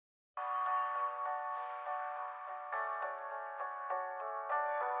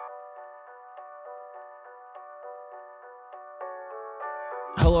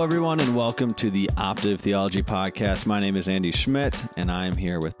Hello, everyone, and welcome to the Optive Theology Podcast. My name is Andy Schmidt, and I'm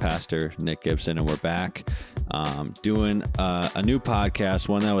here with Pastor Nick Gibson, and we're back doing a new podcast,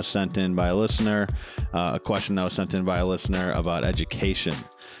 one that was sent in by a listener, a question that was sent in by a listener about education.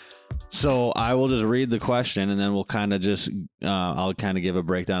 So I will just read the question, and then we'll kind of just, I'll kind of give a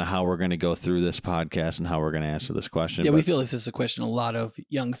breakdown of how we're going to go through this podcast and how we're going to answer this question. Yeah, we feel like this is a question a lot of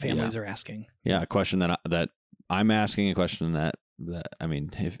young families are asking. Yeah, a question that I'm asking, a question that I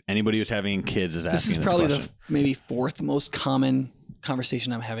mean, if anybody who's having kids is asking this question. This is probably the maybe fourth most common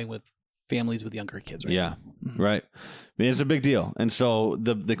conversation I'm having with families with younger kids right now. Right. I mean, it's a big deal. And so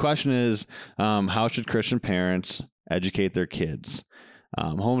the question is, how should Christian parents educate their kids?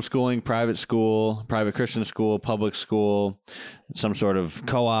 Homeschooling, private Christian school, public school, some sort of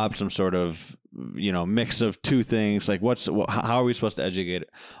co-op, some sort of, mix of two things. Like how are we supposed to educate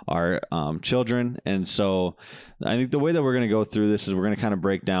our children? And so I think the way that we're going to go through this is we're going to kind of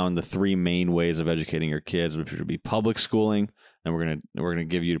break down the three main ways of educating your kids, which would be public schooling. And we're going to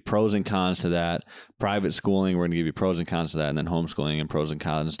give you pros and cons to that. Private schooling, we're going to give you pros and cons to that, and then homeschooling and pros and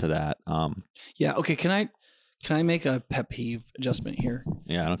cons to that. Yeah. Okay. Can I make a pet peeve adjustment here?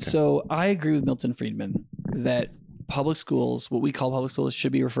 Yeah. Okay. So I agree with Milton Friedman that public schools, what we call public schools,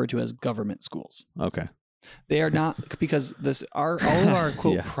 should be referred to as government schools. Okay. They are not, because all of our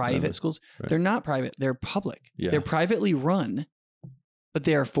quote private schools, right. They're not private. They're public. Yeah. They're privately run, but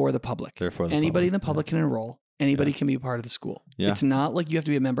they are for the public. They're for the Anybody public. in the public can enroll. Anybody can be a part of the school. Yeah. It's not like you have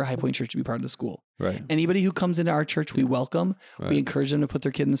to be a member of High Point Church to be part of the school. Right. Anybody who comes into our church, we welcome. Right. We encourage them to put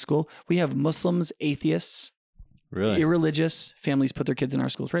their kid in the school. We have Muslims, atheists, irreligious families put their kids in our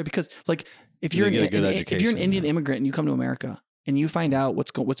schools, right? Because like if you're an Indian immigrant and you come to America and you find out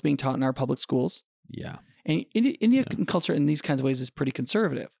what's being taught in our public schools, and Indian culture in these kinds of ways is pretty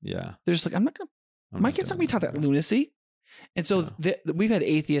conservative. Yeah, they're just like, my kid's not gonna be taught that lunacy. And so we've had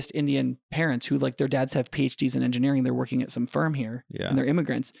atheist Indian parents who, like, their dads have PhDs in engineering. They're working at some firm here and they're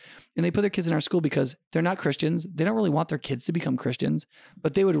immigrants, and they put their kids in our school because they're not Christians. They don't really want their kids to become Christians,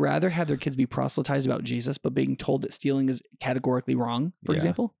 but they would rather have their kids be proselytized about Jesus, but being told that stealing is categorically wrong, for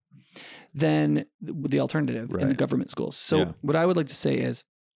example, than the alternative in the government schools. So what I would like to say is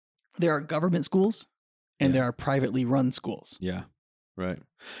there are government schools and there are privately run schools. Yeah. Right.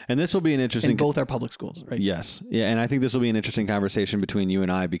 And this will be an interesting... And both are public schools, right? Yes. Yeah. And I think this will be an interesting conversation between you and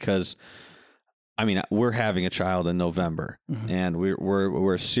I because, I mean, we're having a child in November and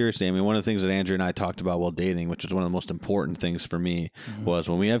we're seriously... I mean, one of the things that Andrew and I talked about while dating, which is one of the most important things for me, was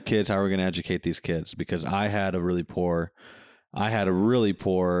when we have kids, how are we going to educate these kids? Because I had a really poor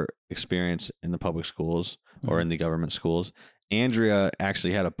experience in the public schools or in the government schools. Andrea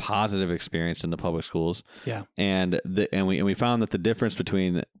actually had a positive experience in the public schools. Yeah. And we found that the difference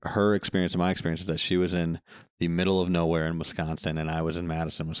between her experience and my experience is that she was in the middle of nowhere in Wisconsin and I was in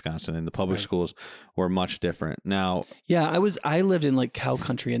Madison, Wisconsin, and the public schools were much different. Now, I lived in like cow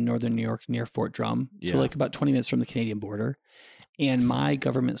country in northern New York near Fort Drum. So like about 20 minutes from the Canadian border. And my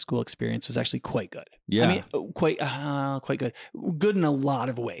government school experience was actually quite good. Yeah. I mean, quite good. Good in a lot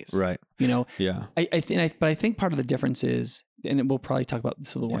of ways. Right. Yeah. I think part of the difference is, and we'll probably talk about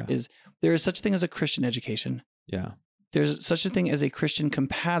this a little more, is there is such a thing as a Christian education. Yeah. There's such a thing as a Christian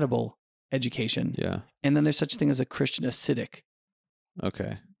compatible education. Yeah. And then there's such a thing as a Christian acidic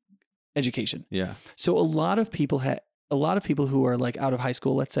education. Yeah. So a lot of people who are like out of high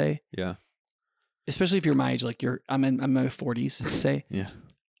school, let's say. Yeah. Especially if you're my age, like I'm in my 40s, say. Yeah.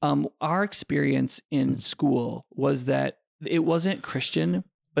 Our experience in school was that it wasn't Christian,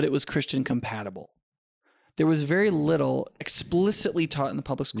 but it was Christian compatible. There was very little explicitly taught in the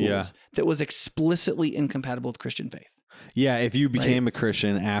public schools that was explicitly incompatible with Christian faith. Yeah, if you became a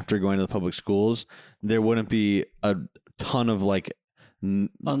Christian after going to the public schools, there wouldn't be a ton of like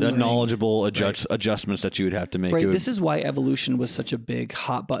knowledgeable adjustments that you would have to make. Right. This is why evolution was such a big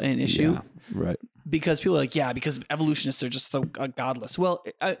hot button issue. Yeah, right. Because people are like, because evolutionists are just so godless. Well,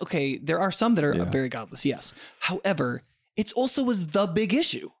 okay, there are some that are very godless, yes. However, it also was the big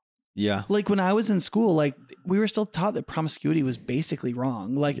issue. Yeah. Like when I was in school, like we were still taught that promiscuity was basically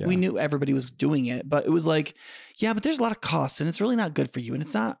wrong. Like we knew everybody was doing it, but it was like, but there's a lot of costs and it's really not good for you. And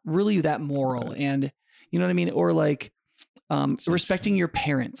it's not really that moral. Right. And you know what I mean? Or like respecting your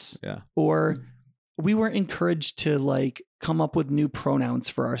parents. Yeah. Or we weren't encouraged to like come up with new pronouns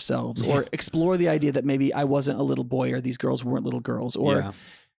for ourselves or explore the idea that maybe I wasn't a little boy or these girls weren't little girls or,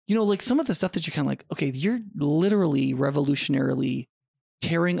 like some of the stuff that you're kind of like, okay, you're literally revolutionarily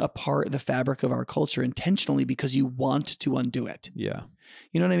tearing apart the fabric of our culture intentionally because you want to undo it. Yeah.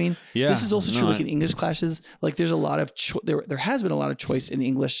 You know what I mean? Yeah. This is also true like in English classes. Like there's a lot of, there has been a lot of choice in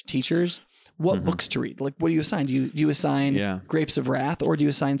English teachers what books to read. Like, what do you assign? Do you assign Grapes of Wrath, or do you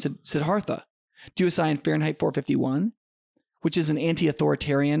assign Siddhartha? Do you assign Fahrenheit 451, which is an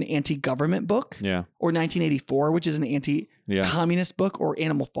anti-authoritarian, anti-government book? Yeah. Or 1984, which is an anti-communist book, or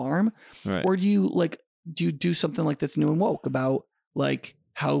Animal Farm? Right. Or do you do something like that's new and woke about like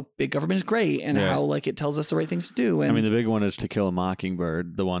how big government is great and how like it tells us the right things to do? And I mean, the big one is To Kill a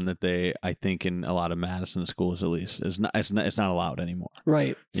Mockingbird, the one that I think in a lot of Madison schools at least it's not allowed anymore.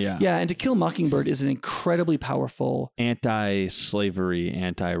 Right. Yeah. Yeah. And To Kill a Mockingbird is an incredibly powerful anti-slavery,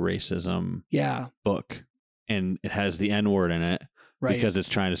 anti-racism book. And it has the N-word in it because it's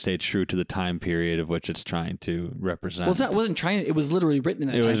trying to stay true to the time period of which it's trying to represent. Well, it wasn't trying. It was literally written in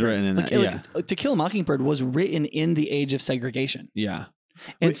that time. It was written in that, To Kill a Mockingbird was written in the age of segregation. Yeah.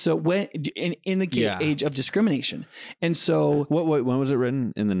 And so when in the age of discrimination. And so when was it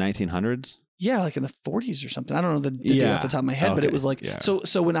written? In the 1900s? Yeah, like in the 40s or something. I don't know the date off the top of my head, but it was like so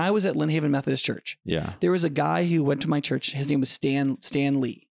when I was at Lynn Haven Methodist Church, there was a guy who went to my church. His name was Stan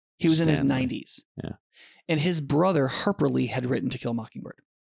Lee. He was in his 90s. Yeah. And his brother Harper Lee had written To Kill a Mockingbird.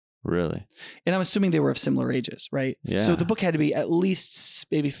 Really? And I'm assuming they were of similar ages, right? Yeah. So the book had to be at least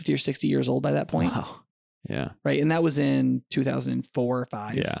maybe 50 or 60 years old by that point. Wow. Yeah. Right. And that was in 2004 or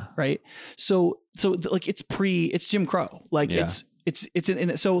 5. Yeah. Right. So like it's Jim Crow. Like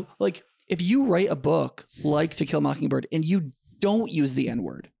so like if you write a book like To Kill a Mockingbird and you don't use the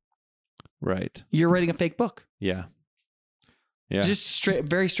N-word, right, you're writing a fake book. Yeah. Yeah. Just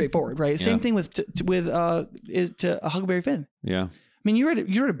very straightforward. Right. Same thing with Huckleberry Finn. Yeah. I mean, you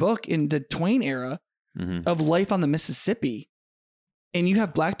read a book in the Twain era of life on the Mississippi. And you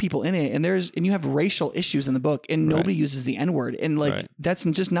have black people in it, and you have racial issues in the book, and nobody uses the N-word, and like that's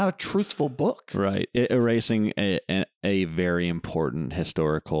just not a truthful book, right? Erasing a very important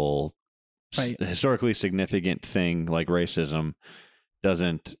historically significant thing like racism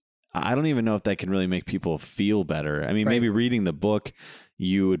doesn't. I don't even know if that can really make people feel better. I mean, maybe reading the book,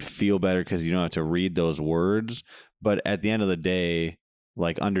 you would feel better because you don't have to read those words. But at the end of the day,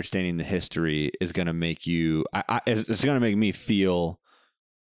 like understanding the history is going to make you. It's going to make me feel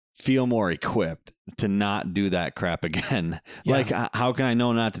more equipped to not do that crap again. Yeah. Like, how can I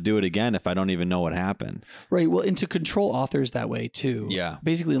know not to do it again if I don't even know what happened? Right. Well, and to control authors that way too. Yeah.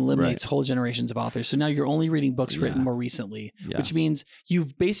 Basically eliminates whole generations of authors. So now you're only reading books written more recently, which means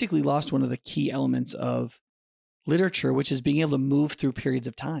you've basically lost one of the key elements of literature, which is being able to move through periods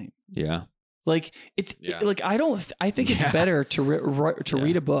of time. Yeah. Like I think it's better to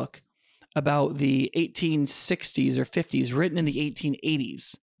read a book about the 1860s or 50s written in the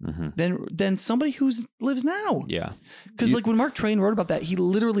 1880s. Than somebody who lives now. Yeah. Because like when Mark Twain wrote about that, he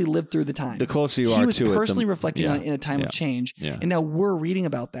literally lived through the time. The closer you are to it. He was personally reflecting on it in a time of change. Yeah. And now we're reading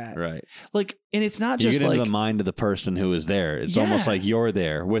about that. Right. Like, and it's not just you get into the mind of the person who is there. It's almost like you're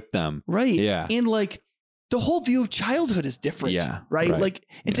there with them. Right. Yeah. And like the whole view of childhood is different. Yeah. Right. Like,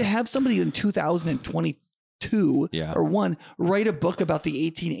 and to have somebody in 2022 or 1 write a book about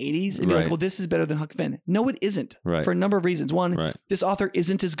the 1880s and be like, well, this is better than Huck Finn. No, it isn't. Right. For a number of reasons. 1, this author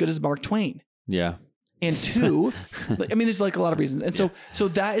isn't as good as Mark Twain. Yeah. And 2, I mean, there's like a lot of reasons. And so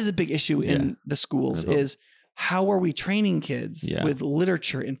that is a big issue in the schools is how are we training kids with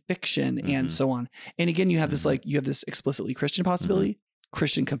literature and fiction and so on? And again, you have this this explicitly Christian possibility,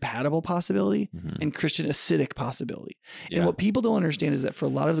 Christian compatible possibility, and Christian acidic possibility. And what people don't understand is that for a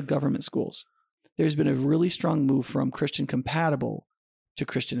lot of the government schools, there's been a really strong move from Christian compatible to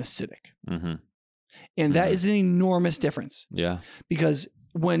Christian acidic. And that is an enormous difference. Yeah. Because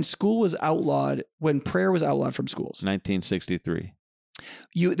when school was outlawed, when prayer was outlawed from schools. 1963.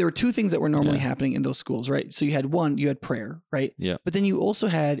 There were 2 things that were normally happening in those schools, right? So you had prayer, right? Yeah. But then you also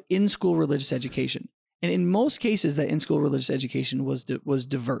had in-school religious education. And in most cases, that in-school religious education was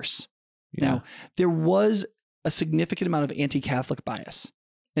diverse. Yeah. Now, there was a significant amount of anti-Catholic bias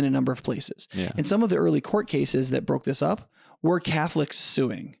in a number of places. Yeah. And some of the early court cases that broke this up were Catholics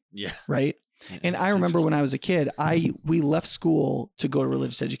suing. Yeah. Right. Yeah, and I remember when I was a kid, we left school to go to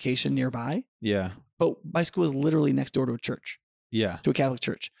religious education nearby. Yeah. But my school was literally next door to a church. Yeah. To a Catholic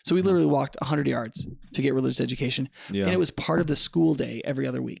church. So we literally walked 100 yards to get religious education. Yeah. And it was part of the school day every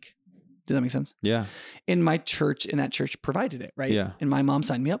other week. Does that make sense? Yeah. And that church provided it, right? Yeah. And my mom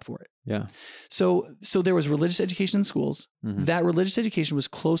signed me up for it. Yeah. So there was religious education in schools. That religious education was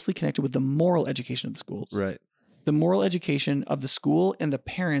closely connected with the moral education of the schools. Right. The moral education of the school and the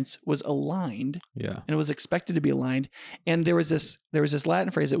parents was aligned. Yeah. And it was expected to be aligned. And there was this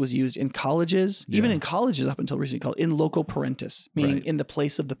Latin phrase that was used in colleges, even in colleges up until recently, called in loco parentis, meaning in the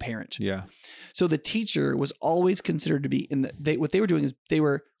place of the parent. Yeah. So the teacher was always considered to be what they were doing is they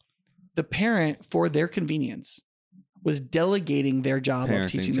were the parent for their convenience was delegating their job Parenting of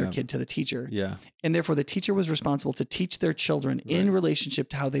teaching their job. kid to the teacher. Yeah. And therefore the teacher was responsible to teach their children in relationship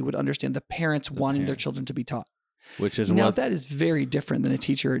to how they would understand the parents wanting their children to be taught. Which is now that is very different than a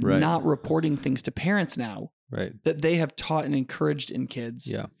teacher not reporting things to parents now that they have taught and encouraged in kids.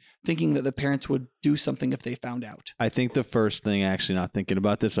 Yeah. Thinking that the parents would do something if they found out. I think the first thing, actually not thinking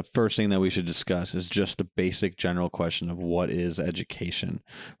about this, the first thing that we should discuss is just the basic general question of what is education?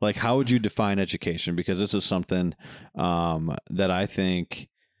 Like, how would you define education? Because this is something that I think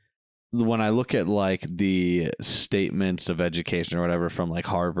when I look at like the statements of education or whatever from like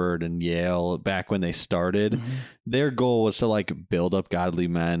Harvard and Yale back when they started, their goal was to like build up godly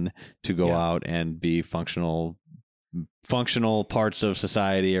men to go out and be functional parts of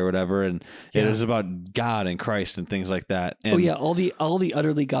society or whatever, and it was about God and Christ and things like that. And all the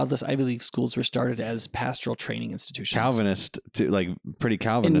utterly godless Ivy League schools were started as pastoral training institutions, Calvinist, to like pretty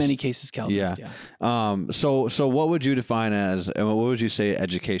Calvinist in many cases. Calvinist, So what would you define as, and what would you say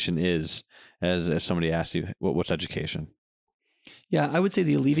education is? As if somebody asked you, what's education? Yeah, I would say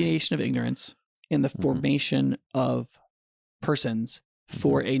the alleviation of ignorance and the formation of persons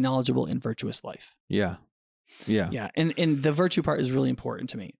for a knowledgeable and virtuous life. Yeah. And the virtue part is really important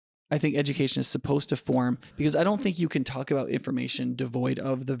to me. I think education is supposed to form, because I don't think you can talk about information devoid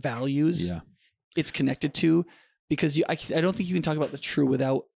of the values it's connected to, because I don't think you can talk about the true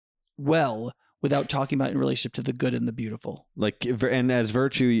without talking about it in relationship to the good and the beautiful. Like, and as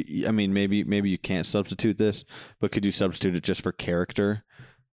virtue, I mean, maybe you can't substitute this, but could you substitute it just for character?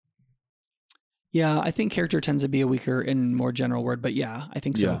 Yeah, I think character tends to be a weaker and more general word, but yeah, I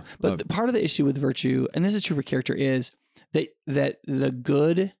think so. Yeah. But part of the issue with virtue, and this is true for character, is that the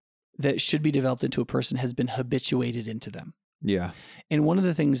good that should be developed into a person has been habituated into them. Yeah. And one of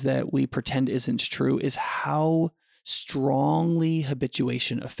the things that we pretend isn't true is how strongly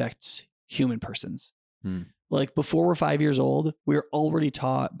habituation affects human persons. Like before we're 5 years old, we're already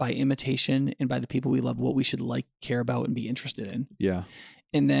taught by imitation and by the people we love what we should like, care about, and be interested in. Yeah.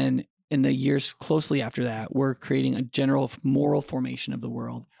 And then in the years closely after that, we're creating a general moral formation of the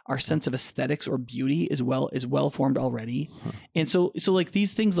world. Our sense of aesthetics or beauty is well formed already. And so like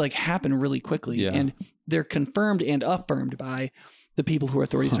these things like happen really quickly, and they're confirmed and affirmed by the people who are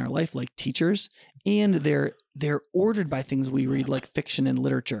authorities in our life, like teachers, and they're ordered by things we read, like fiction and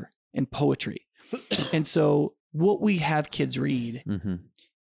literature and poetry. And so what we have kids read,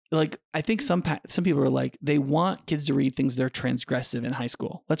 like I think some people are like, they want kids to read things that are transgressive in high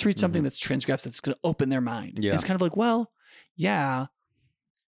school. Let's read something that's transgressive, that's going to open their mind. Yeah. It's kind of like, well, yeah,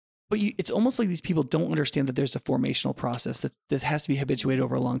 but it's almost like these people don't understand that there's a formational process that has to be habituated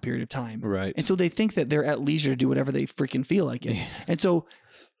over a long period of time. Right. And so they think that they're at leisure to do whatever they freaking feel like it. Yeah. And so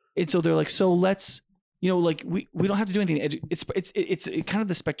they're like, so let's, like we don't have to do anything. It's kind of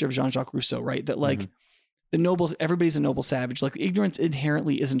the specter of Jean-Jacques Rousseau, right? That like, everybody's a noble savage. Like ignorance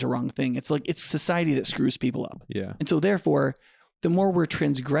inherently isn't a wrong thing. It's like, it's society that screws people up. Yeah. And so therefore, the more we're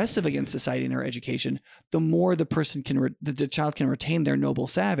transgressive against society in our education, the more the person the child can retain their noble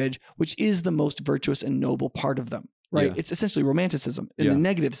savage, which is the most virtuous and noble part of them, right? Yeah. It's essentially romanticism in the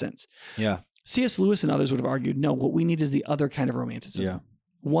negative sense. Yeah. C.S. Lewis and others would have argued, no, what we need is the other kind of romanticism. Yeah.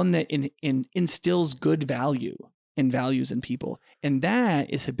 One that instills good value and values in people. And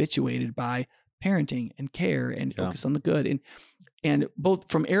that is habituated by parenting and care and focus on the good. And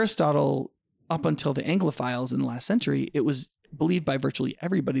both from Aristotle up until the Anglophiles in the last century, it was believed by virtually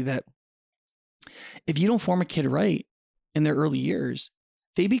everybody that if you don't form a kid right in their early years,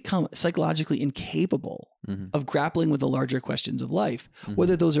 they become psychologically incapable of grappling with the larger questions of life,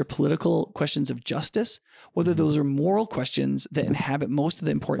 whether those are political questions of justice, whether those are moral questions that inhabit most of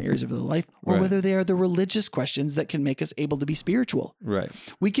the important areas of their life, or whether they are the religious questions that can make us able to be spiritual. Right.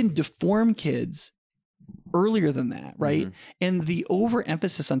 We can deform kids earlier than that, right? And the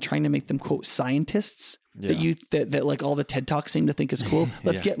overemphasis on trying to make them, quote, scientists that like all the TED Talks seem to think is cool.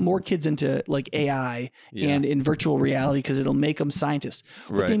 Let's get more kids into like AI and in virtual reality because it'll make them scientists.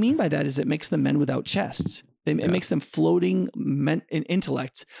 What they mean by that is it makes them men without chests. It makes them floating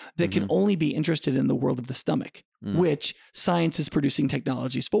intellects that can only be interested in the world of the stomach, which science is producing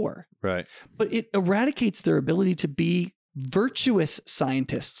technologies for. Right. But it eradicates their ability to be virtuous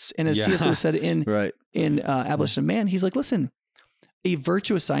scientists. And as C.S. Lewis said in Abolition of Man, he's like, listen, a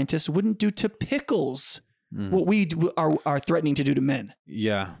virtuous scientist wouldn't do to pickles what we are threatening to do to men.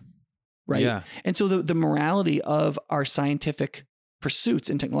 Yeah. Right. Yeah. And so the morality of our scientific pursuits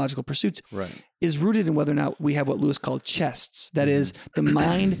and technological pursuits is rooted in whether or not we have what Lewis called chests. That is the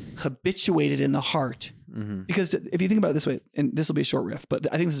mind habituated in the heart. Because if you think about it this way, and this will be a short riff, but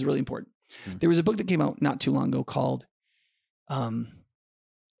I think this is really important. There was a book that came out not too long ago called, it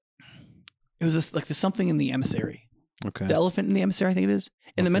was like the Something in the Emissary. Okay. The elephant in the emissary, I think it is.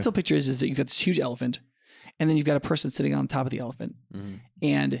 And the mental picture is that you've got this huge elephant, and then you've got a person sitting on top of the elephant,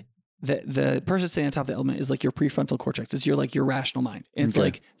 and the person sitting on top of the elephant is like your prefrontal cortex. It's your rational mind. And it's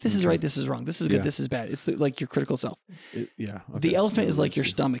like, this is right, this is wrong, this is good, this is bad. It's like your critical self. The elephant is like your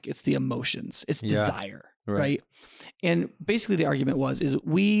stomach. It's the emotions. It's desire, right? And basically the argument is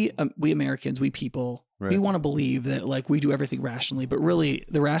we Americans, we people, we want to believe that like we do everything rationally, but really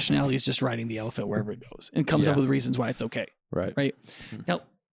the rationality is just riding the elephant wherever it goes and comes up with reasons why it's okay. Right. Now,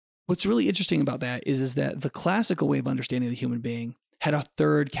 what's really interesting about that is that the classical way of understanding the human being had a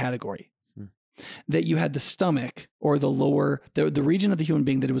third category, that you had the stomach, or the lower, the region of the human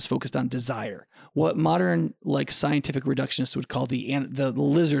being that it was focused on desire, what modern like scientific reductionists would call the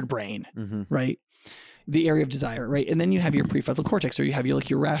lizard brain, right? The area of desire, right? And then you have your prefrontal cortex, or you have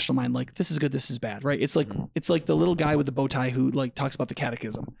your rational mind, like this is good, this is bad, right? It's like it's like the little guy with the bow tie who like talks about the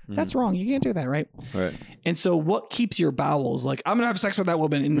catechism. That's wrong. You can't do that, right? Right. And so what keeps your bowels like, I'm gonna have sex with that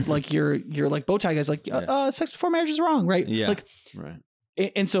woman, and like your like bow tie guy's like, sex before marriage is wrong, right? Yeah. Like, right.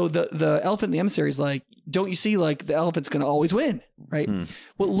 And so the elephant in the emissary is like, don't you see, like the elephant's going to always win, right?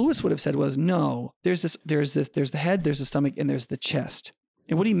 What Lewis would have said was, no, there's the head, there's the stomach, and there's the chest.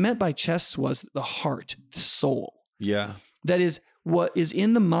 And what he meant by chest was the heart, the soul. Yeah. That is what is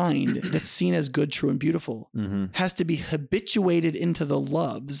in the mind that's seen as good, true, and beautiful has to be habituated into the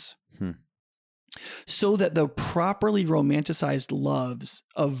loves so that the properly romanticized loves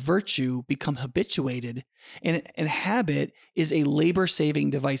of virtue become habituated, and habit is a labor-saving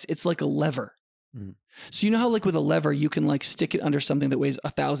device. It's like a lever. So you know how like with a lever, you can like stick it under something that weighs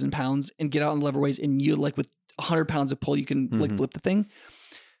 1,000 pounds and get out on the lever ways, and you like with 100 pounds of pull, you can like flip the thing.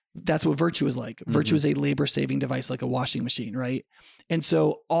 That's what virtue is like. Virtue is a labor-saving device, like a washing machine, right? And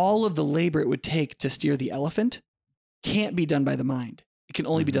so all of the labor it would take to steer the elephant can't be done by the mind. It can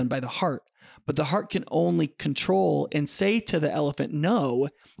only be done by the heart. But the heart can only control and say to the elephant no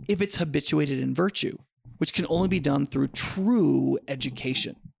if it's habituated in virtue, which can only be done through true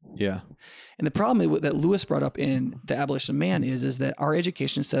education. Yeah. And the problem that Lewis brought up in The Abolition of Man is that our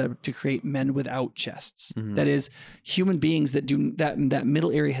education is set up to create men without chests. That is, human beings that do that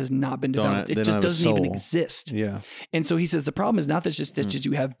middle area has not been developed. It just doesn't even exist. Yeah. And so he says the problem is not that just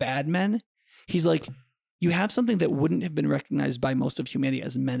you have bad men. He's like, you have something that wouldn't have been recognized by most of humanity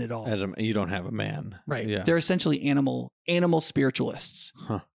as men at all. You don't have a man. Right. Yeah. They're essentially animal spiritualists.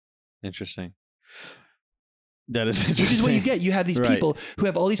 Huh. Interesting. That is interesting. Which is what you get. You have these people who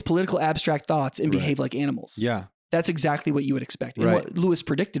have all these political abstract thoughts and behave like animals. Yeah. That's exactly what you would expect. And what Lewis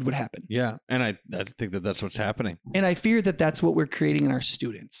predicted would happen. Yeah. And I think that's what's happening. And I fear that that's what we're creating in our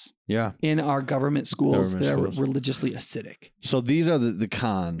students. Yeah. In our government schools that are religiously acidic. So these are the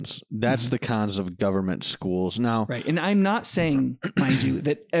cons. That's the cons of government schools. Now. Right. And I'm not saying, mind you,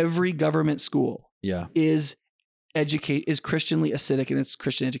 that every government school is Christianly acidic in its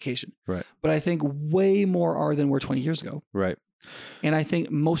Christian education. Right. But I think way more are than were 20 years ago. Right. And I think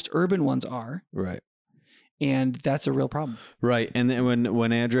most urban ones are. Right. And that's a real problem. Right. And then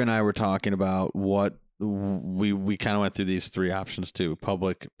when Andrea and I were talking about what we kind of went through these three options too: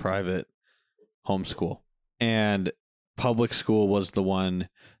 public, private, homeschool. And public school was the one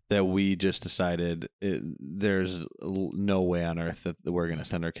that we just decided there's no way on earth that we're going to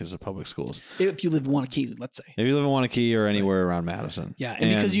send our kids to public schools. If you live in Wanakee, let's say. If you live in Wanakee or anywhere around Madison. Yeah, and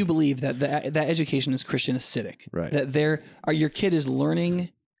because you believe that that education is Christian acidic. Right. That your kid is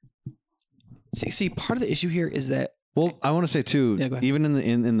learning. See, part of the issue here is that. Well, I want to say too, even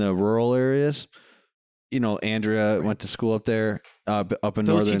in the rural areas, Andrea went to school up there, up in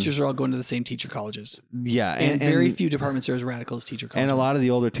Those northern. teachers are all going to the same teacher colleges. Yeah. And very few departments are as radical as teacher colleges. And a lot of the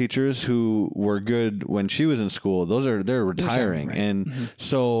older teachers who were good when she was in school, they're retiring. Right. And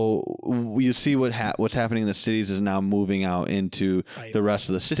so you see what's happening in the cities is now moving out into the rest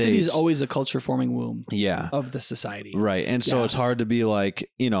of the states. The city is always a culture forming womb of the society. Right. And so it's hard to be like,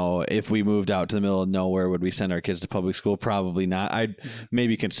 if we moved out to the middle of nowhere, would we send our kids to public school? Probably not. I'd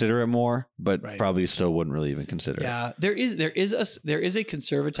maybe consider it more, but probably still wouldn't really even consider it. Yeah. There is a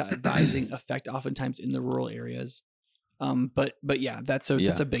conservatizing effect oftentimes in the rural areas. But yeah, that's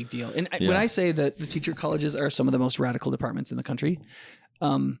a big deal. And when I say that the teacher colleges are some of the most radical departments in the country,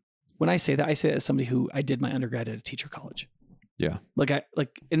 when I say that as somebody who I did my undergrad at a teacher college. Yeah.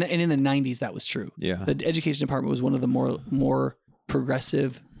 In the 90s, that was true. Yeah. The education department was one of the more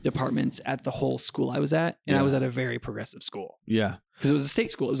progressive departments at the whole school I was at. And I was at a very progressive school. Yeah. Because it was a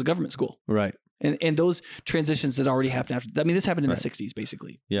state school. It was a government school. Right. And those transitions that already happened after. I mean, this happened in the 60s,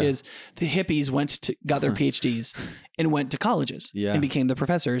 basically. Yeah. Is the hippies got their PhDs and went to colleges and became the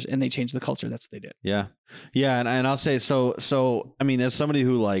professors, and they changed the culture. That's what they did. Yeah. Yeah. And I'll say, so, I mean, as somebody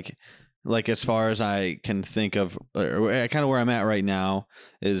who like as far as I can think of, or kind of where I'm at right now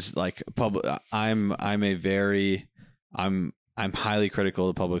is like I'm highly critical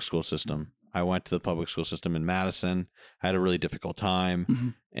of the public school system. I went to the public school system in Madison. I had a really difficult time. Mm-hmm.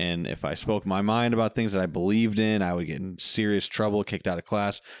 And if I spoke my mind about things that I believed in, I would get in serious trouble, kicked out of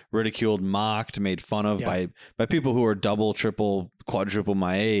class, ridiculed, mocked, made fun of by people who are double, triple, quadruple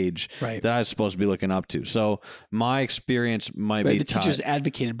my age that I was supposed to be looking up to. So my experience might be the teachers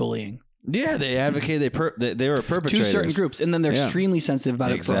advocated bullying. Yeah, they advocated. They were perpetrators to certain groups, and then they're extremely sensitive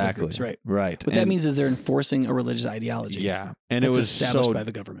about it for other groups. Right. What that means is they're enforcing a religious ideology. Yeah, and it was established by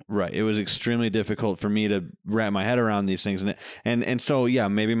the government. Right. It was extremely difficult for me to wrap my head around these things, and so yeah,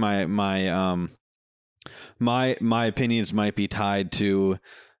 maybe my opinions might be tied to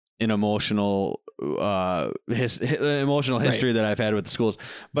an emotional history that I've had with the schools,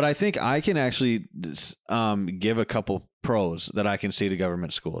 but I think I can actually give a couple pros that I can see to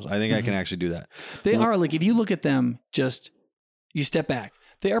government schools. I think I can actually do that. They are, like, if you look at them, just you step back,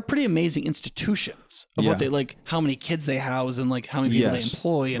 they are pretty amazing institutions of what they, like, how many kids they house and like how many people they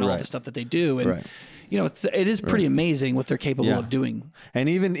employ and all the stuff that they do. And you know, it is pretty amazing what they're capable of doing. And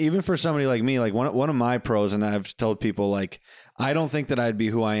even for somebody like me, like one of my pros, and I've told people, like, I don't think that I'd be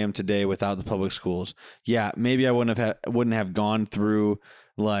who I am today without the public schools. Yeah, maybe I wouldn't have gone through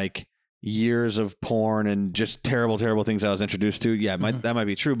like years of porn and just terrible things I was introduced to. Yeah, that might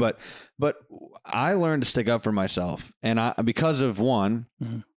be true, but I learned to stick up for myself, and because of one.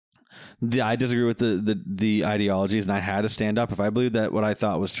 I disagree with the ideologies, and I had to stand up. If I believed that what I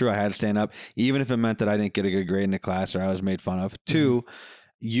thought was true, I had to stand up, even if it meant that I didn't get a good grade in a class or I was made fun of. Two,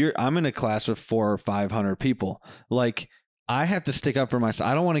 I'm in a class with 400 or 500 people. Like, I have to stick up for myself.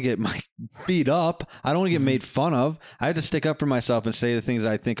 I don't want to get beat up. I don't want to get made fun of. I have to stick up for myself and say the things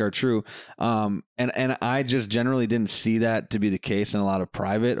that I think are true. And I just generally didn't see that to be the case in a lot of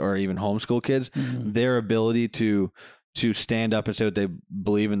private or even homeschool kids. Their ability to stand up and say what they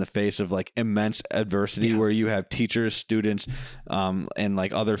believe in the face of like immense adversity, where you have teachers, students, and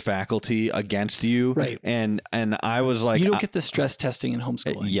like other faculty against you. Right. And I was like, you don't get the stress testing in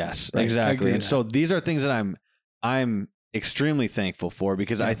homeschooling. Yes, exactly. And so these are things that I'm extremely thankful for,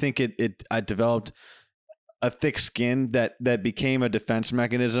 because I think I developed a thick skin that became a defense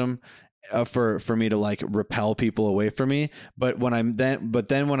mechanism for me to like repel people away from me. But when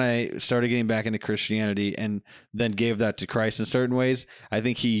I started getting back into Christianity and then gave that to Christ in certain ways, I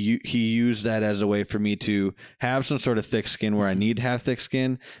think he used that as a way for me to have some sort of thick skin where I need to have thick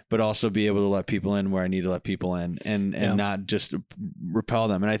skin, but also be able to let people in where I need to let people in, and not just repel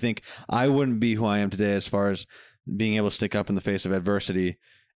them. And I think I wouldn't be who I am today as far as being able to stick up in the face of adversity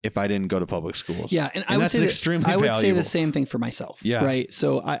if I didn't go to public schools. Yeah. And I would say the same thing for myself. Yeah. Right.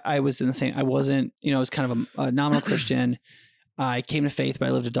 So I was in the same, I wasn't, I was kind of a nominal Christian. I came to faith, but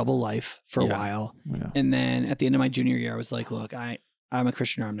I lived a double life for a while. Yeah. And then at the end of my junior year, I was like, look, I'm a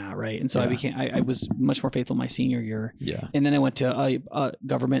Christian or I'm not. Right. And so I was much more faithful my senior year. Yeah. And then I went to a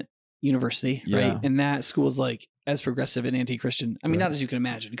government university. Right. And that school is like as progressive and anti-Christian. I mean, not as you can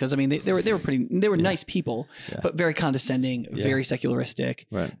imagine, because I mean, they were nice people, but very condescending, very secularistic,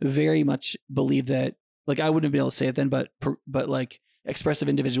 very much believe that, like, I wouldn't be able to say it then, but like expressive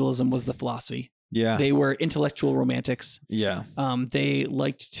individualism was the philosophy. Yeah. They were intellectual romantics. Yeah. They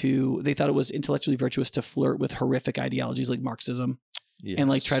thought it was intellectually virtuous to flirt with horrific ideologies like Marxism. Yes. And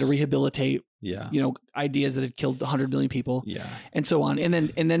like try to rehabilitate, ideas that had killed 100 million people, and so on, and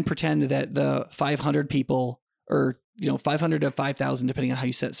then pretend that the 500 people, or 500 to 5,000, depending on how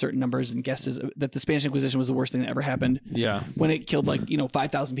you set certain numbers and guesses, that the Spanish Inquisition was the worst thing that ever happened. Yeah, when it killed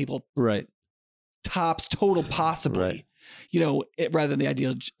 5,000 people, right? Tops total, possibly. Right. Rather than the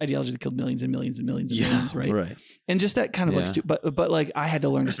ideology that killed millions and millions and millions and millions, right? Right. And just that kind of but like I had to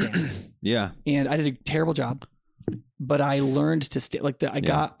learn to stand. And I did a terrible job. But I learned to stay like that.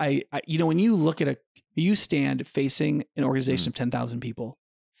 When you look at you stand facing an organization of 10,000 people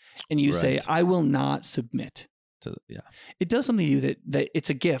and you say, I will not submit. It does something to you that it's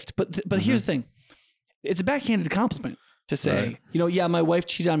a gift. But here's the thing. It's a backhanded compliment to say, my wife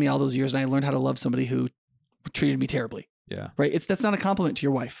cheated on me all those years and I learned how to love somebody who treated me terribly. Yeah. Right. That's not a compliment to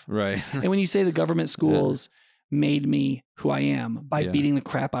your wife. Right. And when you say the government schools made me who I am by beating the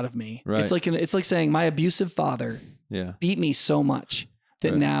crap out of me, it's like saying my abusive father beat me so much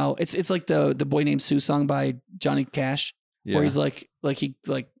that now it's like the Boy Named Sue song by Johnny Cash, where he's like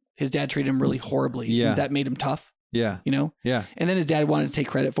his dad treated him really horribly. And that made him tough. Yeah. Yeah. And then his dad wanted to take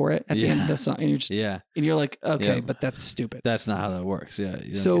credit for it at the end of the song. And you're just, and you're like, okay, but that's stupid. That's not how that works. Yeah.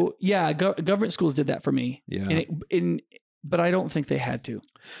 So government schools did that for me. Yeah. And but I don't think they had to.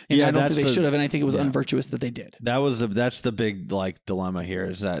 And I don't think they should have. And I think it was unvirtuous that they did. That's the big like dilemma here,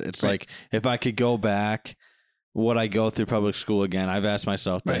 is that it's like, if I could go back, would I go through public school again? I've asked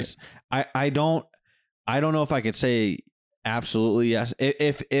myself this. I don't know if I could say absolutely yes.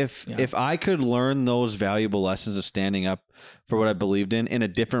 If I could learn those valuable lessons of standing up for what I believed in a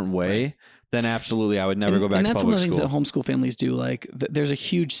different way, then absolutely I would never go back to public school. And that's one of the things that homeschool families do. Like there's a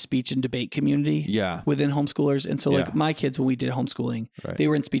huge speech and debate community within homeschoolers. And so like my kids, when we did homeschooling, they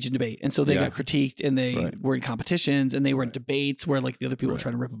were in speech and debate. And so they got critiqued, and they were in competitions, and they were in debates where like the other people were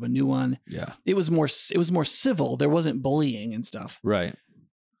trying to rip up a new one. Yeah. It was more civil. There wasn't bullying and stuff. Right.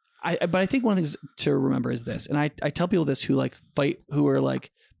 But I think one of the things to remember is this, and I tell people this who like fight, who are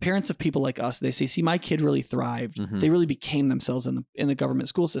like parents of people like us. They say, see, my kid really thrived. Mm-hmm. They really became themselves in the government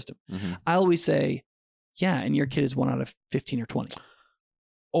school system. Mm-hmm. I always say, yeah, and your kid is 1 out of 15 or 20.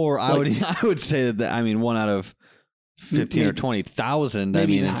 Or I would say that, I mean, 1 out of 15 or 20,000. I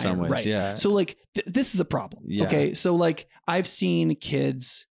mean, in some ways, right. Yeah. So like this is a problem. Yeah. Okay. So like I've seen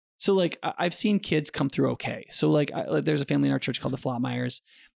kids. So like I've seen kids come through okay. So like there's a family in our church called the Flotmeyers.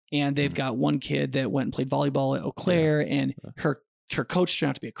 And they've got one kid that went and played volleyball at Eau Claire, and her coach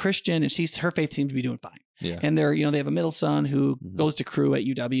turned out to be a Christian, and her faith seemed to be doing fine. Yeah. And they have a middle son who goes to crew at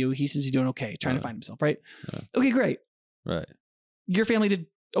UW. He seems to be doing okay, trying to find himself, right? Okay, great. Right. Your family did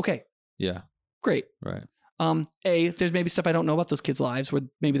okay. Yeah. Great. Right. There's maybe stuff I don't know about those kids' lives where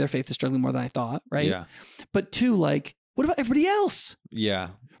maybe their faith is struggling more than I thought, right? Yeah. But 2, like, what about everybody else?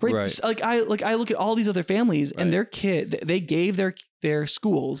 Yeah. Right. So, I look at all these other families, and their kid, they gave their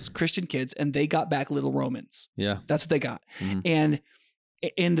schools Christian kids, and they got back little Romans. Yeah. That's what they got. Mm-hmm.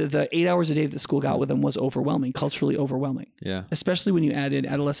 And the 8 hours a day that the school got with them was overwhelming, culturally overwhelming. Yeah. Especially when you add in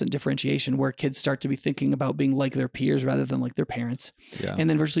adolescent differentiation, where kids start to be thinking about being like their peers rather than like their parents. Yeah. And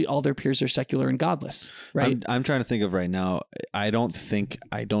then virtually all their peers are secular and godless. Right. I'm trying to think of right now. I don't think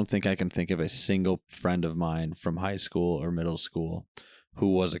I can think of a single friend of mine from high school or middle school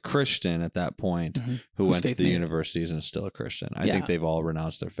who was a Christian at that point, who went to the universities and is still a Christian. I think they've all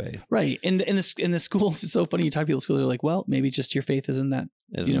renounced their faith. Right. And in the schools, it's so funny. You talk to people at schools, they're like, well, maybe just your faith isn't that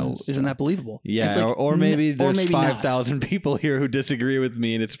believable. Yeah. Like, or maybe there's 5,000 people here who disagree with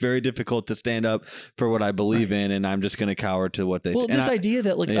me, and it's very difficult to stand up for what I believe in, and I'm just going to cower to what they say. Well, this idea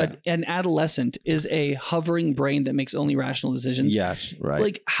that like an adolescent is a hovering brain that makes only rational decisions. Yes. Right.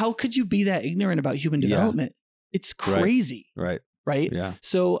 Like, how could you be that ignorant about human development? It's crazy. Right. Right. Yeah.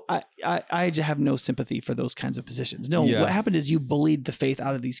 So I have no sympathy for those kinds of positions. No, what happened is you bullied the faith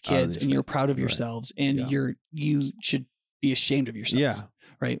out of these kids, and you're proud of yourselves, and you should be ashamed of yourselves. Yeah.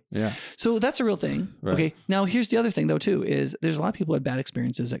 Right. Yeah. So that's a real thing. Right. Okay. Now here's the other thing though too, is there's a lot of people who had bad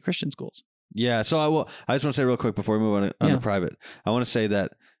experiences at Christian schools. Yeah. So I just want to say real quick before we move on to private, I want to say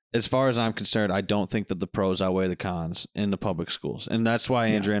that as far as I'm concerned, I don't think that the pros outweigh the cons in the public schools. And that's why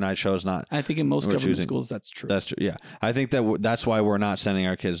Andrea and I chose not. I think in most government schools, that's true. That's true. Yeah. I think that's why we're not sending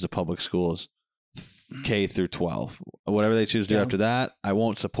our kids to public schools K through 12. Whatever they choose to do after that, I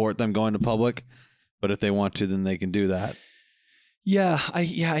won't support them going to public. But if they want to, then they can do that. Yeah,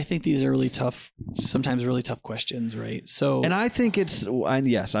 I think these are really tough, sometimes really tough questions, right? So, and I think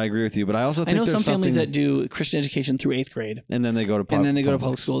yes, I agree with you, but I also think I know some families that do Christian education through 8th grade, and then they go to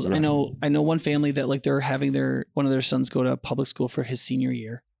public schools. Right. I know one family that like they're having one of their sons go to public school for his senior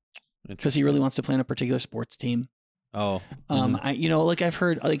year because he really wants to play on a particular sports team. Oh, I've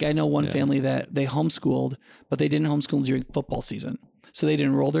heard, I know one family that they homeschooled, but they didn't homeschool during football season. So they'd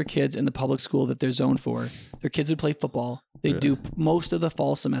enroll their kids in the public school that they're zoned for. Their kids would play football. They'd do most of the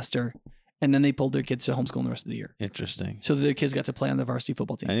fall semester, and then they pulled their kids to homeschool the rest of the year. Interesting. So that their kids got to play on the varsity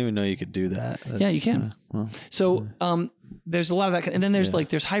football team. I didn't even know you could do that. Yeah, you can. There's a lot of that. And then there's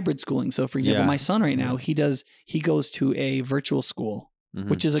there's hybrid schooling. So for example, my son right now, he goes to a virtual school,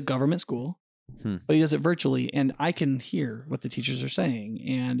 which is a government school, but he does it virtually. And I can hear what the teachers are saying.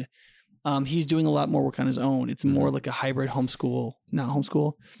 And he's doing a lot more work on his own. It's more like a hybrid homeschool, not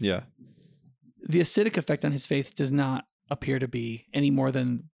homeschool. Yeah. The acidic effect on his faith does not appear to be any more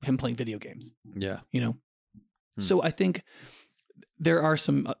than him playing video games. Yeah. So I think there are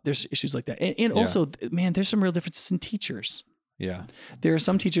there's issues like that. And also, man, there's some real differences in teachers. Yeah. There are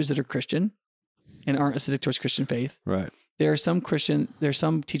some teachers that are Christian and aren't acidic towards Christian faith. Right. There are some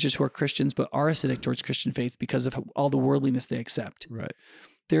teachers who are Christians, but are acidic towards Christian faith because of all the worldliness they accept. Right.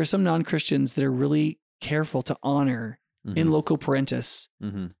 There are some non-Christians that are really careful to honor in loco parentis,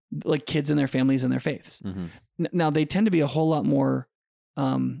 like kids and their families and their faiths. Now they tend to be a whole lot more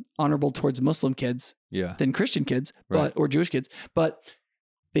honorable towards Muslim kids than Christian kids, or Jewish kids, but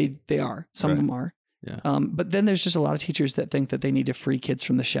they are. Some of them are. Yeah. But then there's just a lot of teachers that think that they need to free kids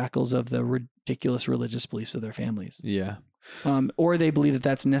from the shackles of the ridiculous religious beliefs of their families. Yeah. Or they believe that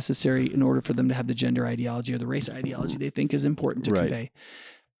that's necessary in order for them to have the gender ideology or the race ideology they think is important to convey.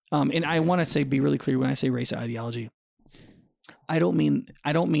 And I want to be really clear when I say race ideology, I don't mean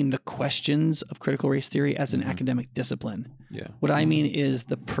the questions of critical race theory as an academic discipline. Yeah. What I mean is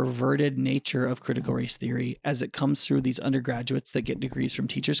the perverted nature of critical race theory as it comes through these undergraduates that get degrees from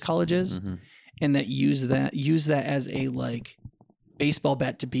teachers' colleges and that use that as a like baseball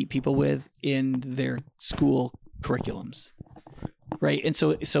bat to beat people with in their school curriculums. Right. And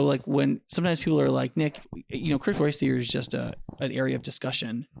so like when sometimes people are like, Nick, critical race theory is just an area of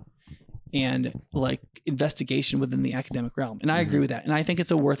discussion and like investigation within the academic realm. And I agree with that. And I think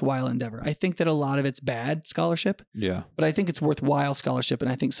it's a worthwhile endeavor. I think that a lot of it's bad scholarship. Yeah. But I think it's worthwhile scholarship. And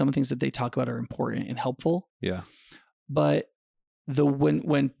I think some of the things that they talk about are important and helpful. Yeah. But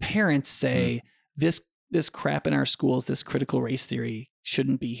when parents say this crap in our schools, this critical race theory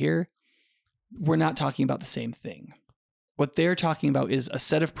shouldn't be here, we're not talking about the same thing. What they're talking about is a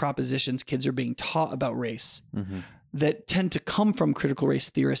set of propositions kids are being taught about race that tend to come from critical race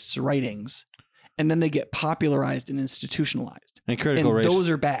theorists' writings, and then they get popularized and institutionalized. And those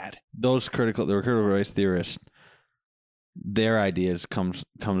are bad. The critical race theorists, their ideas comes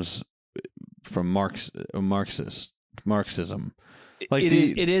from Marxism. Like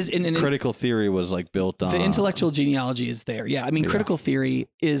it is in critical theory was like built on the intellectual genealogy is there. Yeah. I mean, critical theory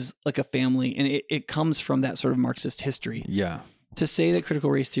is like a family, and it comes from that sort of Marxist history. Yeah. To say that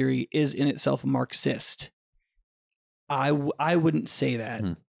critical race theory is in itself Marxist, I wouldn't say that.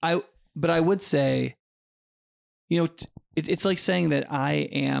 But I would say, it's like saying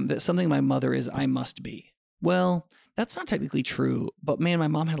that something my mother is, I must be. Well, that's not technically true, but man, my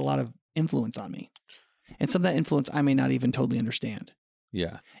mom had a lot of influence on me. And some of that influence I may not even totally understand.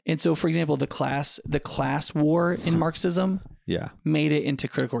 Yeah. And so, for example, the class war in Marxism made it into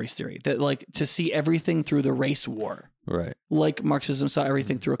critical race theory. That like to see everything through the race war. Right. Like Marxism saw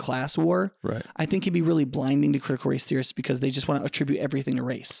everything through a class war. Right. I think can be really blinding to critical race theorists because they just want to attribute everything to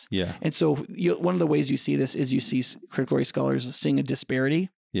race. Yeah. And so one of the ways you see this is you see critical race scholars seeing a disparity.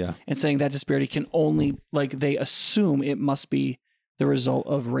 Yeah. And saying that disparity can only, like, they assume it must be the result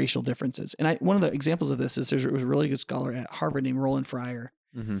of racial differences. And one of the examples of this is there was a really good scholar at Harvard named Roland Fryer.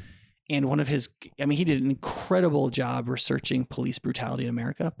 And one of his, he did an incredible job researching police brutality in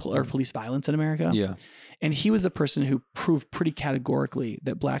America or police violence in America. Yeah. And he was the person who proved pretty categorically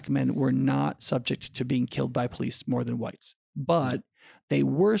that black men were not subject to being killed by police more than whites, but they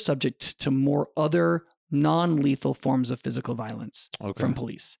were subject to more other non-lethal forms of physical violence from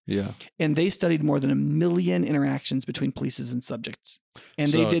police. Yeah. And they studied more than 1 million interactions between police and subjects.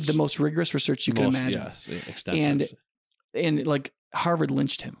 And they did the most rigorous research you can imagine. Extensive. And like Harvard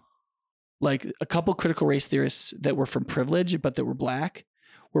lynched him. Like a couple critical race theorists that were from privilege, but that were black,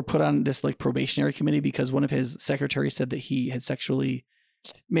 were put on this like probationary committee because one of his secretaries said that he had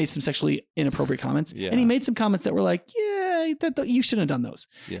made some sexually inappropriate comments. Yeah. And he made some comments that were like, that you shouldn't have done those.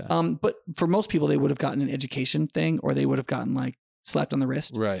 Yeah. But for most people, they would have gotten an education thing, or they would have gotten like slapped on the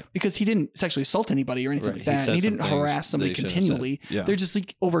wrist. Right. Because he didn't sexually assault anybody or anything like that. And he didn't harass somebody continually. Yeah. They're just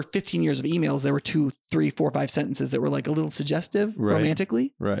like over 15 years of emails. There were 2, 3, 4, 5 sentences that were like a little suggestive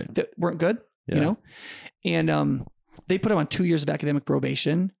romantically. Right. That weren't good, And they put him on 2 years of academic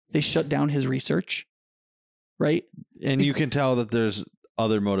probation. They shut down his research. Right. And you can tell that there's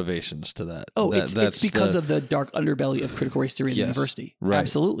other motivations to that. Oh, it's because of the dark underbelly of critical race theory in the university. Right.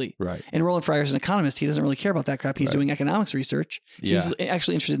 Absolutely. Right. And Roland Fryer is an economist. He doesn't really care about that crap. He's doing economics research. Yeah. He's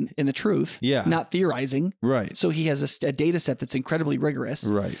actually interested in the truth, not theorizing. Right. So he has a data set that's incredibly rigorous.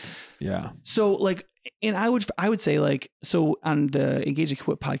 Right. Yeah. So like, and I would say like, so on the Engage and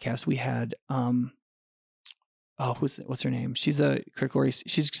Quit podcast, we had, what's her name? She's a critical race.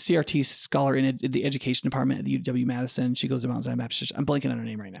 She's CRT scholar in the education department at the UW-Madison. She goes to Mount Zion Baptist. I'm blanking on her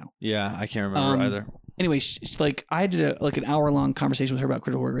name right now. Yeah, I can't remember either. Anyway, she's like, I did an hour-long conversation with her about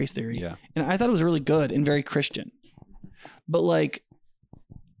critical race theory. Yeah. And I thought it was really good and very Christian. But like,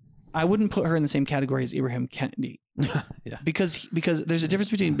 I wouldn't put her in the same category as Abraham Kennedy. Yeah. Because there's a difference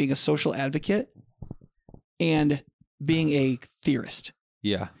between being a social advocate and being a theorist.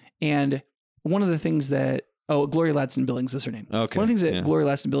 Yeah. And one of the things that Gloria Ladson Billings is her name. Okay. One of the things that Gloria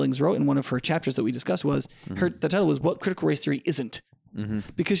Ladson Billings wrote in one of her chapters that we discussed was the title was "What Critical Race Theory Isn't,"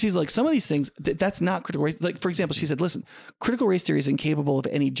 because she's like, some of these things that's not critical race. Like, for example, she said, "Listen, critical race theory is incapable of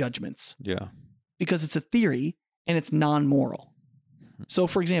any judgments." Yeah. Because it's a theory and it's non-moral. So,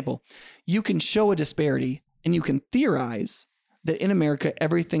 for example, you can show a disparity and you can theorize that in America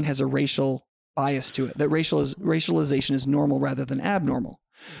everything has a racial bias to it. That racialization is normal rather than abnormal.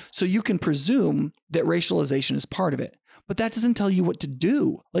 So you can presume that racialization is part of it, but that doesn't tell you what to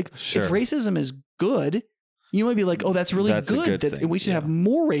do. Like if racism is good, You might be like, oh, that's really good that we should have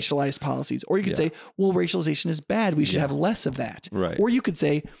more racialized policies. Or you could say, well, racialization is bad. We should have less of that. Right. Or you could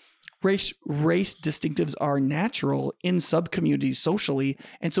say, race distinctives are natural in sub-communities socially.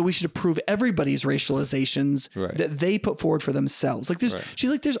 And so we should approve everybody's racializations that they put forward for themselves. Like she's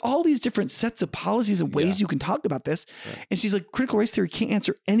like, there's all these different sets of policies and ways you can talk about this. Right. And she's like, critical race theory can't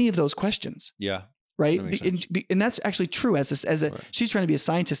answer any of those questions. Yeah. Right. And that's actually true she's trying to be a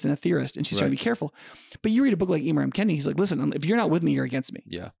scientist and a theorist, and she's trying to be careful. But you read a book like Ibram Kendi, he's like, listen, if you're not with me, you're against me.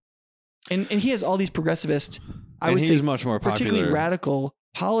 Yeah. And he has all these progressivist, I would say much more particularly radical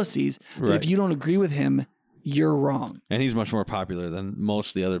policies that if you don't agree with him, you're wrong. And he's much more popular than most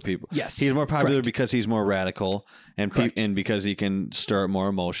of the other people. Yes. He's more popular because he's more radical and because he can stir up more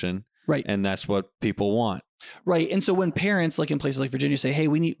emotion. Right. And that's what people want. Right. And so when parents like in places like Virginia say, hey,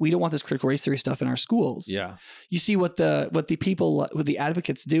 we don't want this critical race theory stuff in our schools. Yeah. You see what the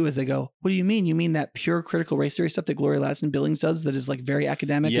advocates do is they go, what do you mean? You mean that pure critical race theory stuff that Gloria Ladson-Billings does that is like very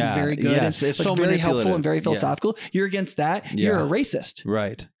academic and very good. Yes. It's like so very helpful and very philosophical. Yeah. You're against that. Yeah. You're a racist.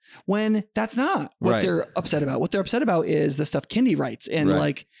 Right. When that's not what they're upset about. What they're upset about is the stuff Kendi writes. And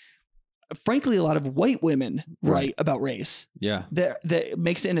like, frankly, a lot of white women write about race. Yeah. That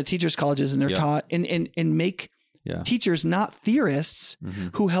makes it into teachers' colleges and they're taught and make teachers not theorists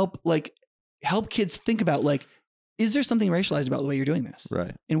who help kids think about like, is there something racialized about the way you're doing this?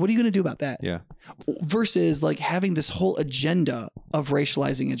 Right. And what are you going to do about that? Yeah. Versus like having this whole agenda of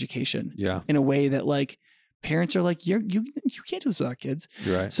racializing education in a way that like parents are like, you can't do this with our kids.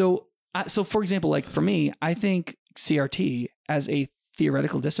 You're right. So for example, like for me, I think CRT as a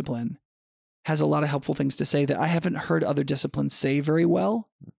theoretical discipline has a lot of helpful things to say that I haven't heard other disciplines say very well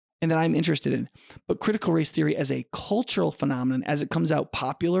and that I'm interested in. But critical race theory as a cultural phenomenon, as it comes out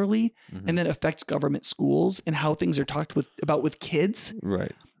popularly and then affects government schools and how things are talked about with kids,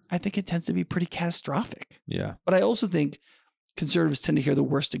 right? I think it tends to be pretty catastrophic. Yeah. But I also think conservatives tend to hear the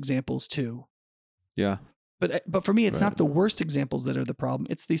worst examples too. Yeah. But for me, it's not the worst examples that are the problem.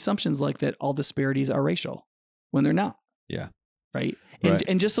 It's the assumptions like that all disparities are racial when they're not. Yeah. Right.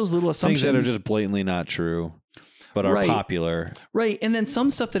 And just those little assumptions. Things that are just blatantly not true, but are popular. Right. And then some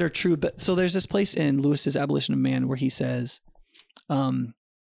stuff that are true. But so there's this place in Lewis's Abolition of Man where he says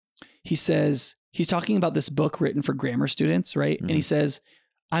he's talking about this book written for grammar students. Right. And he says,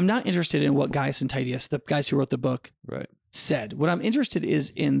 I'm not interested in what Gaius and Titius, the guys who wrote the book, said. What I'm interested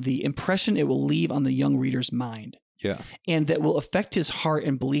is in the impression it will leave on the young reader's mind. Yeah. And that will affect his heart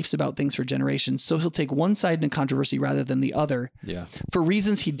and beliefs about things for generations. So he'll take one side in a controversy rather than the other. Yeah. For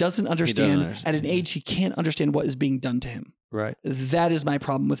reasons he doesn't understand. At an age he can't understand what is being done to him. Right. That is my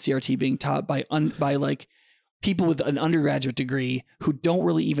problem with CRT being taught by like people with an undergraduate degree who don't